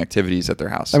birding activities at their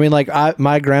house. I mean, like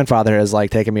my grandfather has like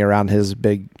taken me around his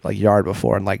big like yard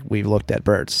before, and like we've looked at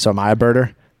birds. So am I a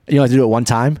birder? You only have to do it one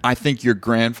time. I think your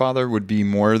grandfather would be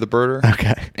more the birder.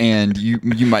 Okay. And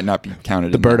you might not be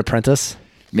counted. The bird apprentice.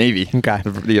 Maybe. Okay.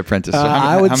 The apprentice. So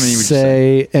I would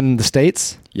say in the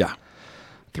States. Yeah.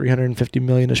 350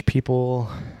 million-ish people.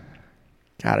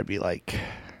 Gotta be like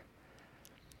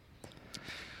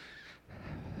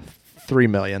 3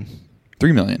 million.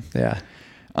 3 million. Yeah.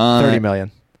 30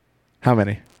 million. How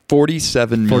many?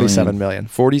 47 million. 47 million.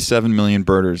 47 million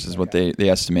birders is what they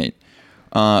estimate.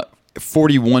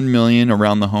 41 million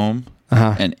around the home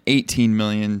and 18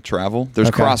 million travel.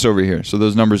 There's crossover here, so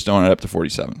those numbers don't add up to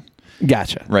 47.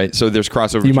 Gotcha. Right, so there's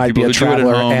crossover. You might people be a who traveler do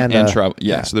it at home and travel.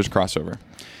 Yeah, so there's crossover.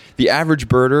 The average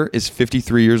birder is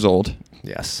 53 years old.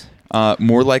 Yes.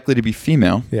 More likely to be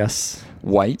female. Yes.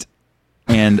 White,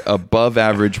 and above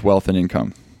average wealth and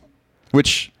income,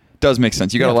 which does make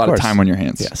sense. You got a lot of time on your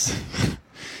hands. Yes.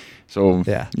 So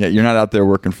you're not out there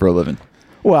working for a living.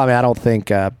 Well, I mean, I don't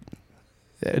think it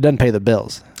doesn't pay the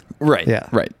bills. Right. Yeah.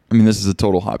 Right. I mean, this is a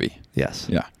total hobby. Yes.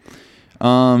 Yeah.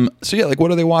 So yeah, like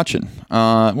what are they watching?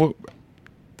 Well,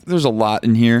 there's a lot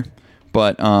in here,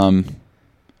 but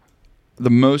the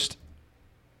most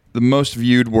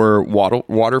viewed were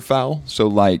waterfowl, so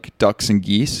like ducks and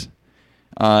geese,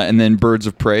 and then birds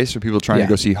of prey, so people trying to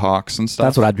go see hawks and stuff.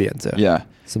 That's what I'd be into. Yeah.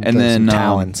 Some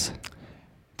talons.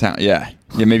 Yeah.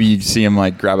 Maybe you see them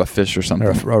like grab a fish or something.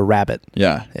 Or a rabbit.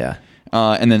 Yeah. Yeah.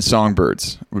 And then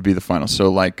songbirds would be the final.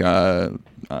 So like cardinal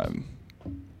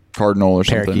or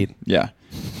something. Parakeet. Yeah.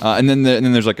 And then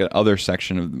there's like another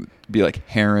section of be like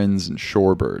herons and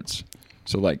shorebirds.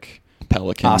 So like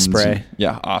pelicans. Osprey.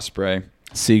 Osprey.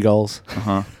 Seagulls.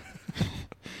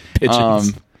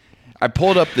 Pigeons. I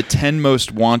pulled up the 10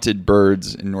 most wanted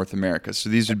birds in North America. So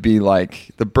these would be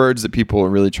like the birds that people are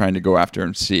really trying to go after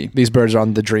and see. These birds are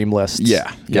on the dream list.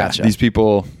 Yeah. Gotcha. These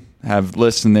people have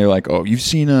lists and they're like, oh, you've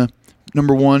seen a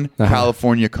number one,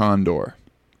 California condor.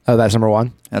 Oh, that's number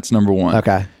one? That's number one.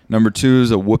 Okay. Number two is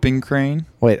a whooping crane.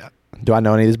 Wait, do I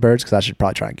know any of these birds? Because I should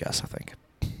probably try and guess, I think.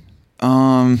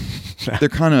 They're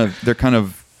kind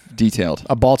of detailed.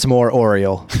 A Baltimore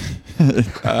Oriole.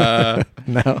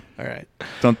 No? All right.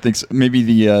 Don't think so. Maybe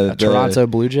the Toronto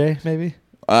Blue Jay, maybe?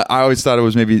 I always thought it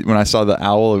was maybe when I saw the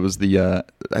owl, it was I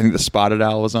think the spotted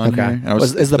owl was on here.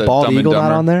 Is the bald eagle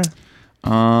not on there?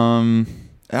 I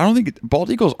don't think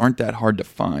bald eagles aren't that hard to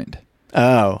find.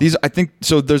 Oh. I think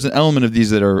so. There's an element of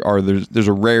these that are there's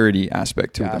a rarity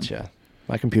aspect to them. Gotcha.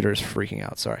 My computer is freaking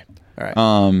out. Sorry. All right.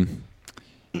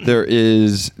 There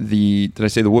is did I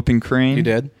say the whooping crane? You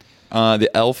did.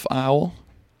 The elf owl.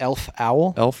 Elf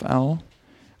owl. Elf owl.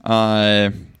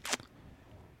 The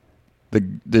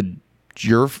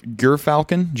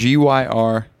gyrfalcon.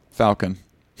 GYR falcon.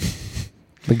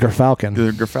 The gyrfalcon.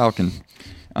 The gyrfalcon.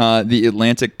 The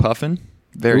Atlantic puffin.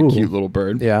 Very cute little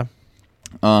bird. Yeah.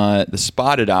 The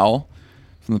spotted owl.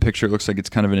 From the picture, it looks like it's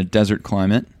kind of in a desert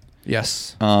climate.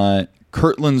 Yes.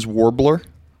 Kirtland's warbler.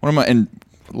 And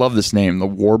love this name, the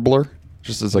warbler.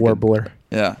 Just as like warbler.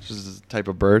 Just as a type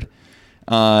of bird.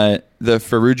 The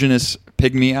ferruginous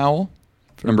pygmy owl,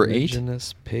 number 8.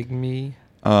 Ferruginous pygmy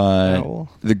owl.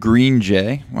 The green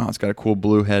jay. Wow, it's got a cool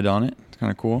blue head on it. It's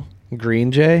kind of cool.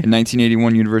 Green jay. In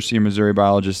 1981, University of Missouri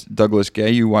biologist Douglas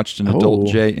Gay watched an adult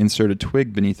jay insert a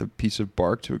twig beneath a piece of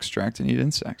bark to extract and eat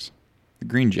insects. The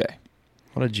green jay.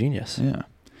 What a genius. Yeah.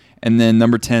 And then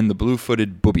number 10, the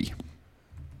blue-footed booby.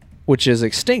 Which is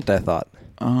extinct, I thought.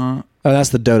 Oh, that's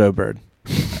the dodo bird.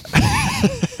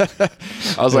 I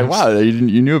was like, wow,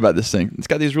 you knew about this thing. It's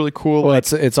got these really cool... Well,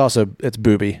 it's also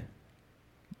booby.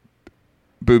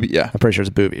 Booby, yeah. I'm pretty sure it's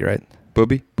booby, right?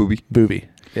 Booby? Booby,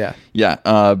 yeah.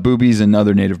 Yeah, boobies and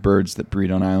other native birds that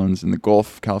breed on islands in the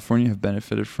Gulf of California have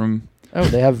benefited from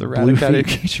they have the blue Rat feet.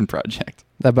 Eradication Project.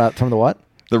 From the what?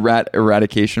 The Rat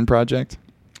Eradication Project.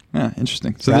 Yeah,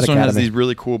 interesting. So this one has these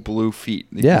really cool blue feet.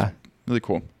 Really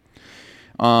cool.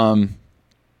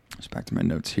 Just back to my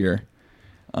notes here.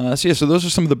 So those are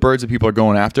some of the birds that people are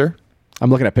going after. I'm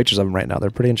looking at pictures of them right now.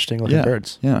 They're pretty interesting looking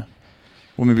birds. Yeah.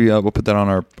 Well, maybe we'll put that on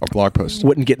our blog post.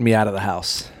 Wouldn't get me out of the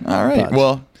house. All right. But.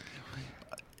 Well,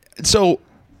 so,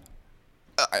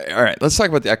 all right. Let's talk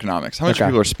about the economics. How much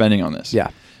people are spending on this? Yeah.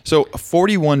 So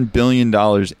 $41 billion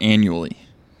annually,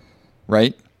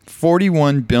 right?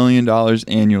 $41 billion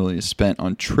annually is spent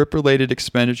on trip-related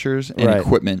expenditures and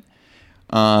equipment.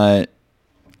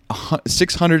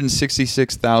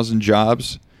 666,000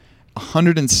 jobs,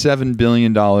 $107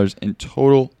 billion in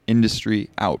total industry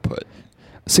output.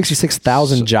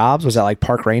 66,000 jobs? Was that like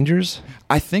park rangers?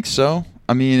 I think so.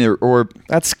 I mean, or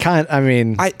that's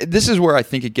this is where I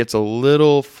think it gets a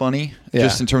little funny,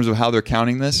 just in terms of how they're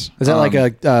counting this. Is that like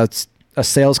a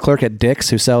sales clerk at Dick's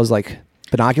who sells like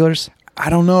binoculars? I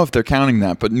don't know if they're counting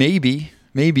that, but maybe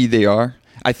they are.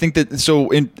 I think that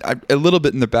a little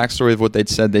bit in the backstory of what they'd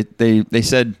said, they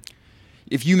said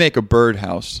if you make a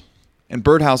birdhouse, and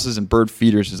birdhouses and bird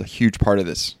feeders is a huge part of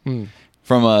this.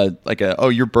 From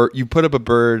you put up a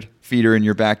bird feeder in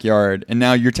your backyard, and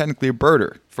now you're technically a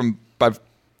birder by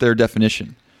their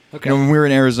definition. Okay. When we were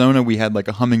in Arizona, we had like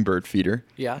a hummingbird feeder.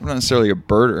 Yeah. I'm not necessarily a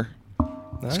birder.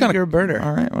 You're a birder.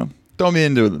 All right. Well, throw me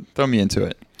into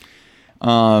it.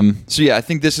 I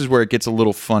think this is where it gets a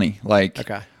little funny. Like,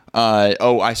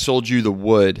 I sold you the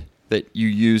wood that you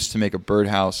used to make a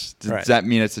birdhouse. Does that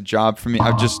mean it's a job for me?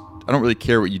 I don't really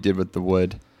care what you did with the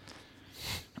wood.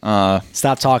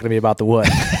 Stop talking to me about the wood.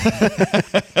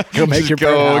 Go make your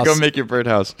birdhouse. Go make your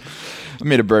birdhouse. I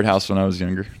made a birdhouse when I was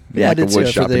younger. I did wood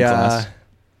shopping class.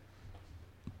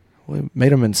 We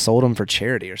made them and sold them for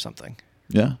charity or something.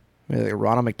 Yeah. Maybe like a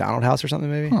Ronald McDonald House or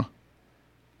something, maybe. Huh.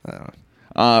 I don't know.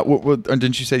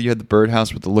 Didn't you say you had the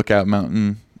birdhouse with the Lookout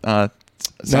Mountain? On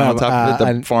top of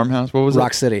it, the farmhouse. What was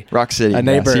Rock City. Rock City. A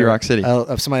neighbor, Rock City.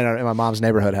 Somebody in my mom's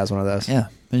neighborhood has one of those. Yeah,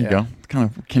 there you go. Kind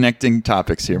of connecting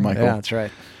topics here, Michael. Yeah, that's right.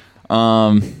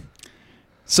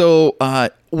 So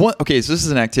this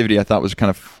is an activity I thought was kind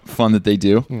of fun that they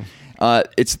do.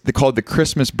 It's called the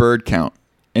Christmas bird count,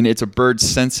 and it's a bird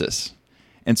census.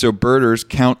 And so birders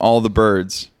count all the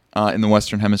birds in the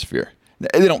Western Hemisphere.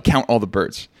 They don't count all the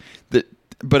birds,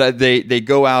 but they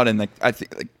go out and I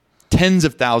think tens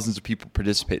of thousands of people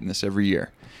participate in this every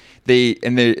year. They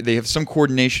have some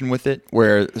coordination with it,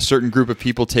 where a certain group of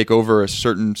people take over a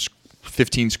certain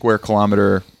 15 square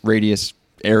kilometer radius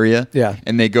area,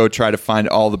 and they go try to find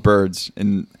all the birds.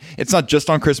 And it's not just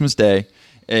on Christmas Day.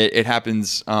 It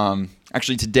happens.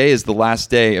 Actually, today is the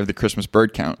last day of the Christmas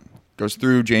bird count. Goes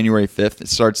through January 5th. It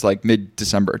starts like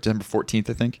mid-December, December 14th,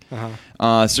 I think.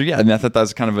 I thought that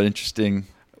was kind of an interesting.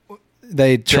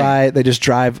 They just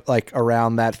drive like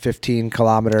around that 15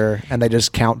 kilometer and they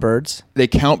just count birds. They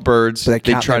count birds. So they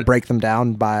try to break them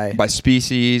down by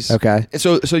species. Okay.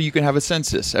 So you can have a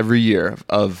census every year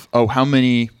of how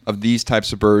many of these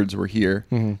types of birds were here,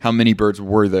 how many birds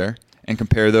were there, and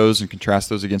compare those and contrast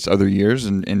those against other years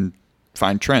and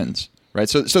find trends. Right.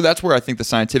 So that's where I think the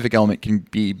scientific element can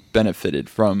be benefited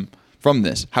from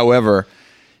this. However,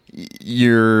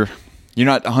 you're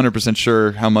not 100%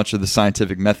 sure how much of the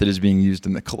scientific method is being used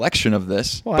in the collection of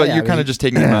this, you're kind of just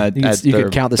taking them at you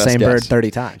could count the same bird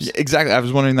 30 times. Yeah, exactly. I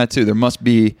was wondering that too. There must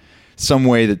be some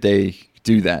way that they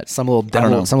do that. Some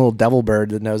little devil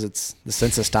bird that knows it's the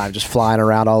census time, just flying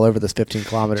around all over this 15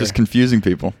 kilometer. Just confusing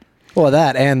people. Well,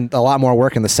 that and a lot more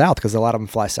work in the south because a lot of them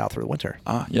fly south through the winter.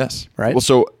 Yes. Right. Well,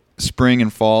 so spring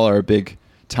and fall are a big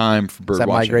time for bird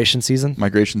watching. Migration season?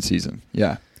 Migration season.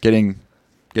 Yeah. Getting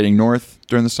north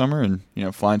during the summer and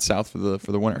flying south for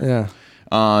the winter. Yeah.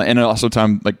 And also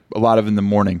time like a lot of in the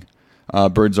morning.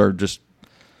 Birds are just,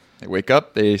 they wake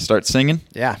up, they start singing.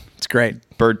 Yeah, it's great.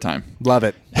 Bird time. Love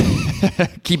it.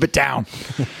 Keep it down.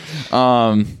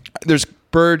 There's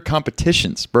birding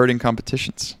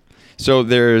competitions. So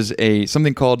there's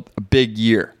something called a big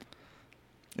year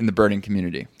in the birding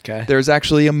community. Okay. There's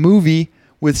actually a movie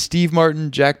with Steve Martin,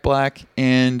 Jack Black,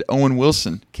 and Owen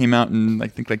Wilson. Came out in, I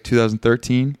think, like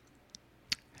 2013,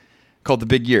 called The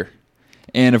Big Year.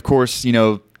 And, of course,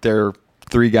 they're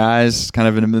three guys kind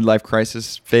of in a midlife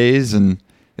crisis phase, and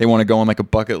they want to go on like a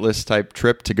bucket list type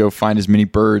trip to go find as many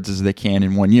birds as they can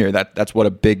in 1 year. That's what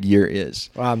a big year is.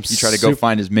 Well, you try to go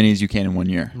find as many as you can in 1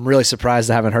 year. I'm really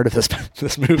surprised I haven't heard of this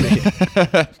movie.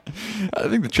 I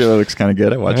think the trailer looks kind of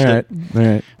good. I watched it. All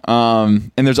right.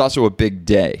 And there's also a big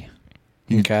day.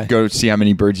 You can Okay. go see how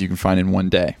many birds you can find in one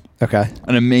day. Okay.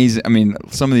 An amazing. I mean,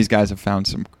 some of these guys have found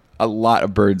a lot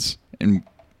of birds in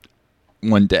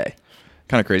one day.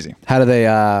 Kind of crazy. How do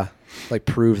they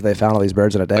prove they found all these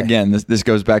birds in a day? Again, this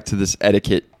goes back to this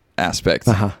etiquette aspect.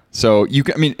 Uh-huh. So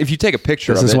if you take a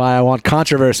picture This of is it, why I want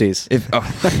controversies.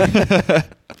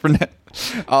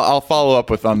 I'll follow up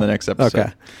with on the next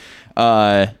episode.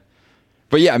 Okay.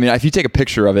 But yeah, I mean, if you take a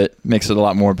picture of it, makes it a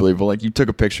lot more believable. Like you took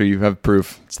a picture, you have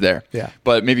proof, it's there. Yeah.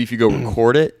 But maybe if you go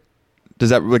record it,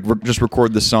 does that just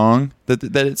record the song that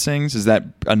it sings? Is that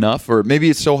enough? Or maybe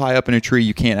it's so high up in a tree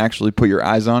you can't actually put your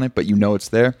eyes on it, but you know it's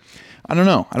there. I don't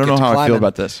know. I don't know how I feel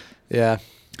about this. Yeah.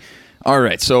 All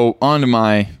right, so on to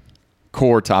my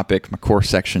core topic, my core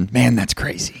section. Man, that's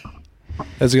crazy.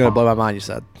 This is going to blow my mind, you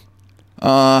said.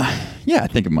 Yeah, I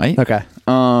think it might. Okay.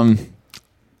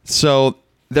 So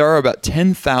there are about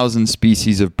 10,000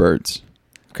 species of birds,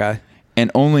 Okay. and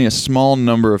only a small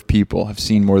number of people have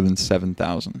seen more than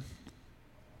 7,000.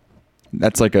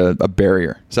 That's like a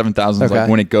barrier. 7,000 is like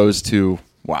Okay. when it goes to,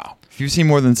 wow. If you see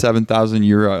more than 7,000,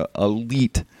 you're an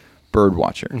elite bird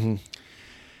watcher. Mm-hmm.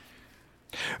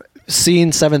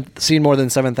 Seen more than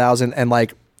 7,000 and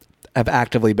have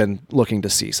actively been looking to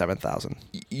see 7,000.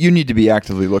 You need to be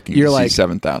actively looking You're to see like-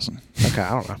 7,000. Okay, I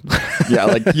don't know. Yeah,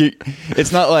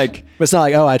 it's not like, It's not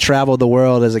like, I traveled the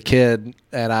world as a kid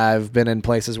and I've been in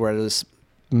places where there's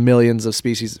millions of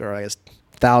species, or I guess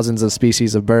thousands of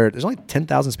species of birds. There's only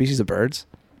 10,000 species of birds.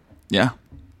 yeah.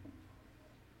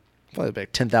 Probably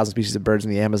like 10,000 species of birds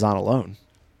in the Amazon alone.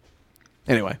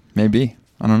 Anyway. Maybe.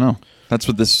 I don't know. That's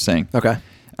what this is saying. Okay.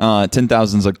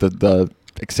 10,000 is like the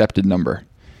accepted number,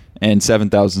 and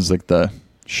 7,000 is like the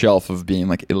shelf of being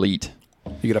like elite.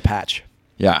 You get a patch.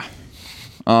 Yeah.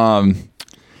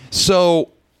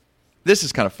 So this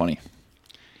is kind of funny.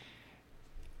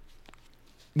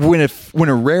 When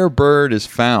a rare bird is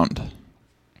found,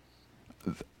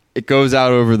 it goes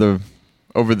out over the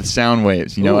sound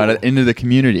waves, out into the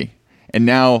community, and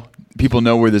now people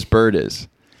know where this bird is.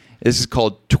 This is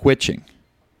called twitching,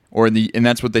 and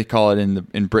that's what they call it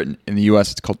in Britain. In the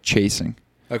U.S., it's called chasing.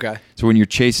 Okay. So when you're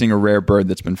chasing a rare bird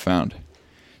that's been found.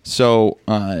 So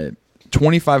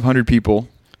 2,500 people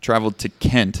traveled to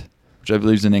Kent, which I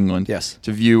believe is in England, Yes.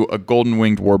 to view a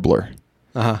golden-winged warbler,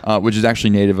 which is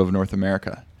actually native of North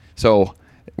America. So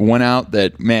went out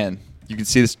that, man, you can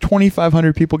see this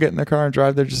 2,500 people get in their car and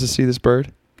drive there just to see this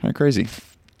bird. Kind of crazy.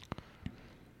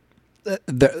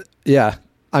 Yeah.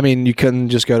 I mean, you couldn't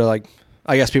just go to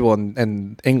I guess people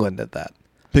in England did that.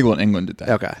 People in England did that.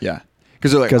 Okay. Yeah.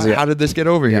 Because they're like, how did this get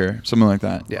over here? Something like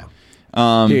that. Yeah.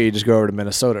 Here you just go over to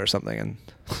Minnesota or something and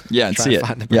and try see and it.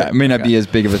 find the bird. Yeah, it may not Okay. be as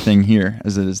big of a thing here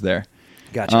as it is there.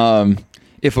 Gotcha.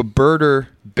 If a birder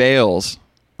bails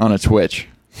on a twitch,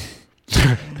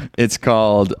 it's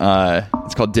called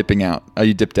dipping out. Oh,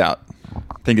 you dipped out.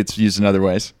 I think it's used in other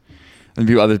ways. And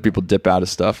other people dip out of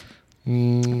stuff.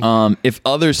 If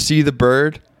others see the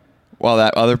bird while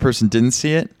that other person didn't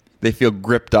see it, they feel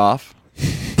gripped off.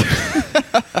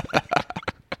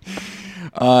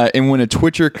 And when a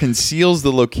twitcher conceals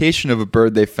the location of a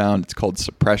bird they found, it's called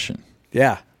suppression.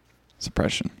 Yeah.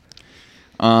 Suppression.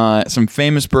 Some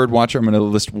famous bird watcher. I'm going to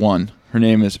list one. Her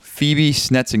name is Phoebe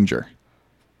Snetzinger.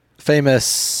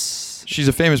 Famous She's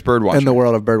a famous bird watcher in the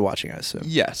world of bird watching, I assume.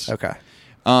 Yes. Okay.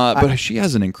 But she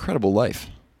has an incredible life.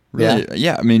 Really.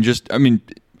 Yeah. I mean,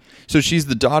 so she's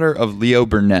the daughter of Leo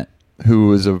Burnett, who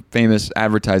was a famous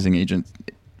advertising agent.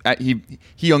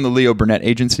 He owned the Leo Burnett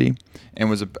agency and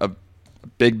was a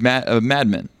big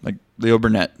madman, like Leo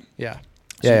Burnett. Yeah.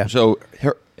 So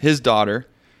his daughter,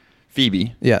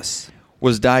 Phoebe, Yes.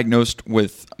 was diagnosed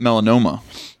with melanoma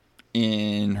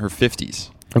in her 50s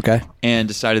Okay. and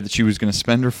decided that she was going to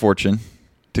spend her fortune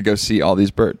to go see all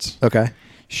these birds. Okay.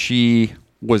 She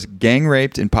was gang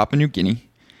raped in Papua New Guinea.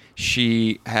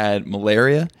 She had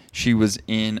malaria. She was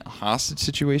in a hostage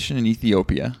situation in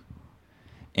Ethiopia.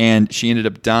 and she ended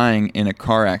up dying in a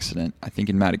car accident, I think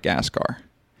in Madagascar.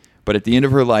 But at the end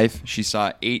of her life, she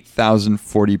saw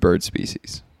 8,040 bird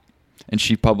species. And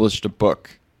she published a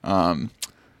book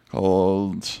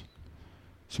called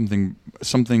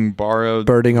something borrowed.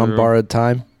 Birding on Borrowed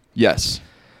Time. Yes,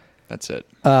 that's it.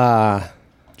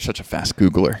 Such a fast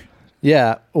Googler.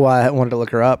 Yeah, well, I wanted to look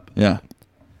her up. Yeah.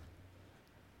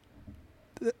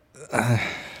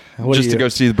 What Just to go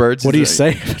see the birds. What do you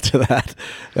say to that?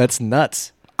 That's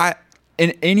nuts.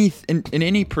 In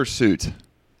any pursuit,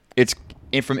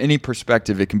 from any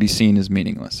perspective, it can be seen as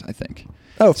meaningless, I think.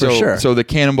 Oh, for sure. So the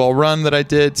Cannonball Run that I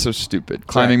did, so stupid.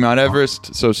 Climbing Mount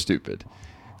Everest, so stupid.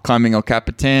 Climbing El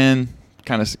Capitan,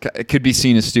 it could be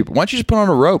seen as stupid. Why don't you just put on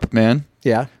a rope, man?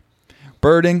 Yeah.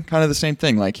 Birding, kind of the same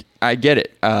thing. Like, I get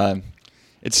it.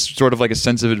 It's sort of like a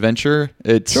sense of adventure.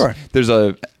 Sure. There's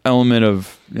a element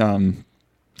of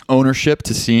ownership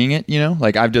to seeing it.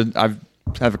 Like I've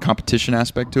have a competition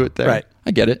aspect to it there. Right.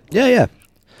 I get it. Yeah.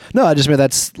 No, I just mean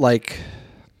that's like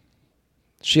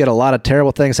she had a lot of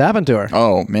terrible things happen to her.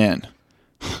 Oh man,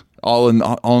 all in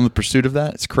the pursuit of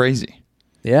that. It's crazy.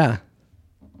 Yeah.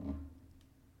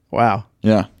 Wow.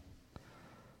 Yeah.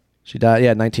 She died.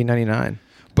 Yeah, 1999.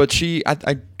 But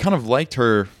I kind of liked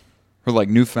her like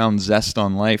newfound zest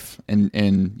on life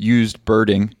and used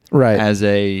birding as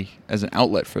an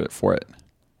outlet for it.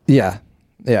 Yeah.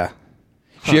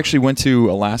 She actually went to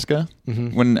Alaska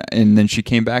and then she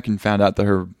came back and found out that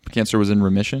her cancer was in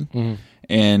remission,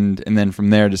 and then from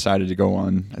there decided to go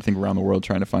on, I think, around the world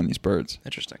trying to find these birds.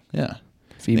 Interesting. Yeah.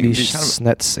 Phoebe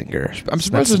Snetzinger. I'm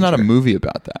surprised there's not a movie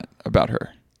about her.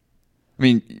 I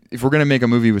mean, if we're gonna make a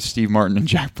movie with Steve Martin and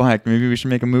Jack Black, maybe we should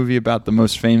make a movie about one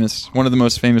of the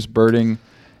most famous birding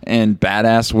and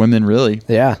badass women, really.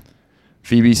 Yeah.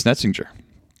 Phoebe Snetzinger.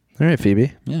 All right,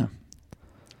 Phoebe. Yeah.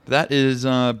 That is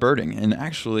birding, and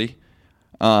actually, do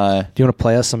you want to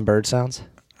play us some bird sounds?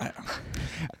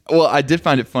 I did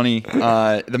find it funny.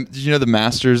 Did you know the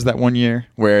Masters that one year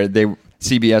where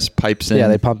CBS pipes in? Yeah,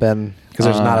 they pump in because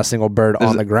there's not a single bird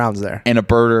on the grounds there, and a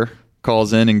birder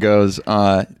calls in and goes,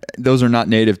 "Those are not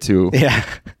native to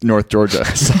North Georgia."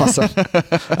 That's awesome.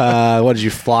 What did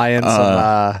you fly in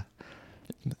some?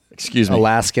 Excuse me,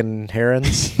 Alaskan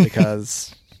herons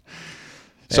because.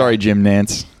 Sorry, Jim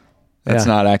Nance. That's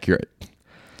not accurate.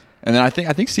 And then I think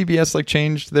CBS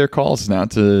changed their calls now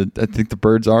to, I think the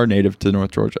birds are native to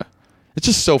North Georgia. It's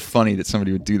just so funny that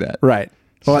somebody would do that. Right.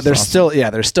 Well, there's still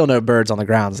no birds on the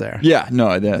grounds there. Yeah,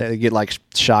 no. They get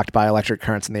shocked by electric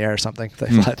currents in the air or something. They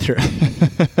fly through.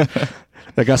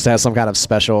 Augusta has some kind of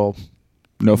special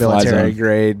military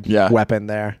grade weapon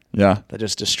there. Yeah. That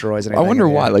just destroys anything. I wonder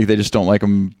why. They just don't like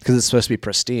them. Because it's supposed to be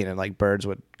pristine, and birds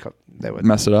would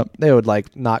mess it up. They would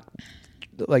knock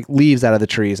leaves out of the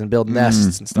trees and build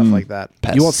nests and stuff like that.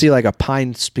 Pests. You won't see a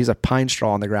piece of pine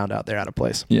straw on the ground out there out of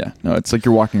place. Yeah, no, it's like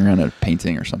you're walking around at a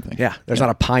painting or something. Yeah, there's not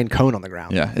a pine cone on the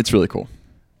ground. Yeah, it's really cool.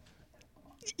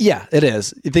 Yeah, it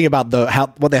is. You think about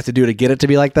what they have to do to get it to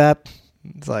be like that.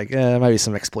 It's there might be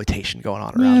some exploitation going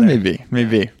on around there.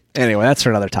 Maybe. Anyway, that's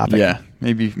for another topic. Yeah,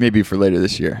 maybe for later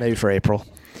this year. Maybe for April.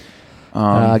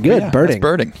 Good. Birding.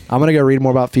 Birding. I'm going to go read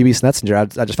more about Phoebe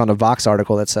Snetzinger. I just found a Vox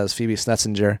article that says Phoebe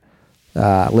Snetzinger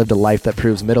lived a life that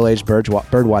proves middle-aged bird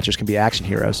watchers can be action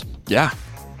heroes. Yeah.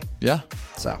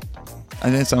 So I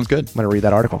think it sounds good. I'm going to read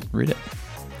that article. Read it.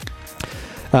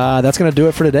 That's going to do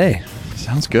it for today.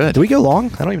 Sounds good. Did we go long?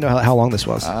 I don't even know how long this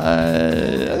was.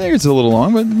 I think it's a little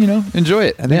long, but enjoy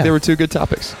it. I think they were two good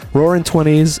topics. Roaring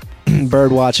 20s,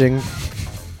 bird watching.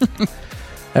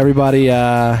 Everybody,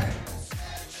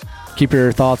 keep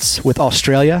your thoughts with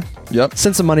Australia. Yep.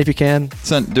 Send some money if you can.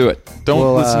 Do it.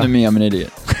 Don't listen to me. I'm an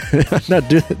idiot. No,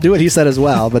 do what he said as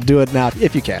well, but do it now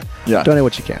if you can. Yeah. Donate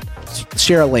what you can.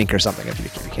 Share a link or something if you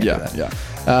can do that.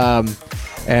 Yeah.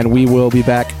 And we will be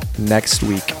back next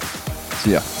week.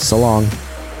 See ya. So long.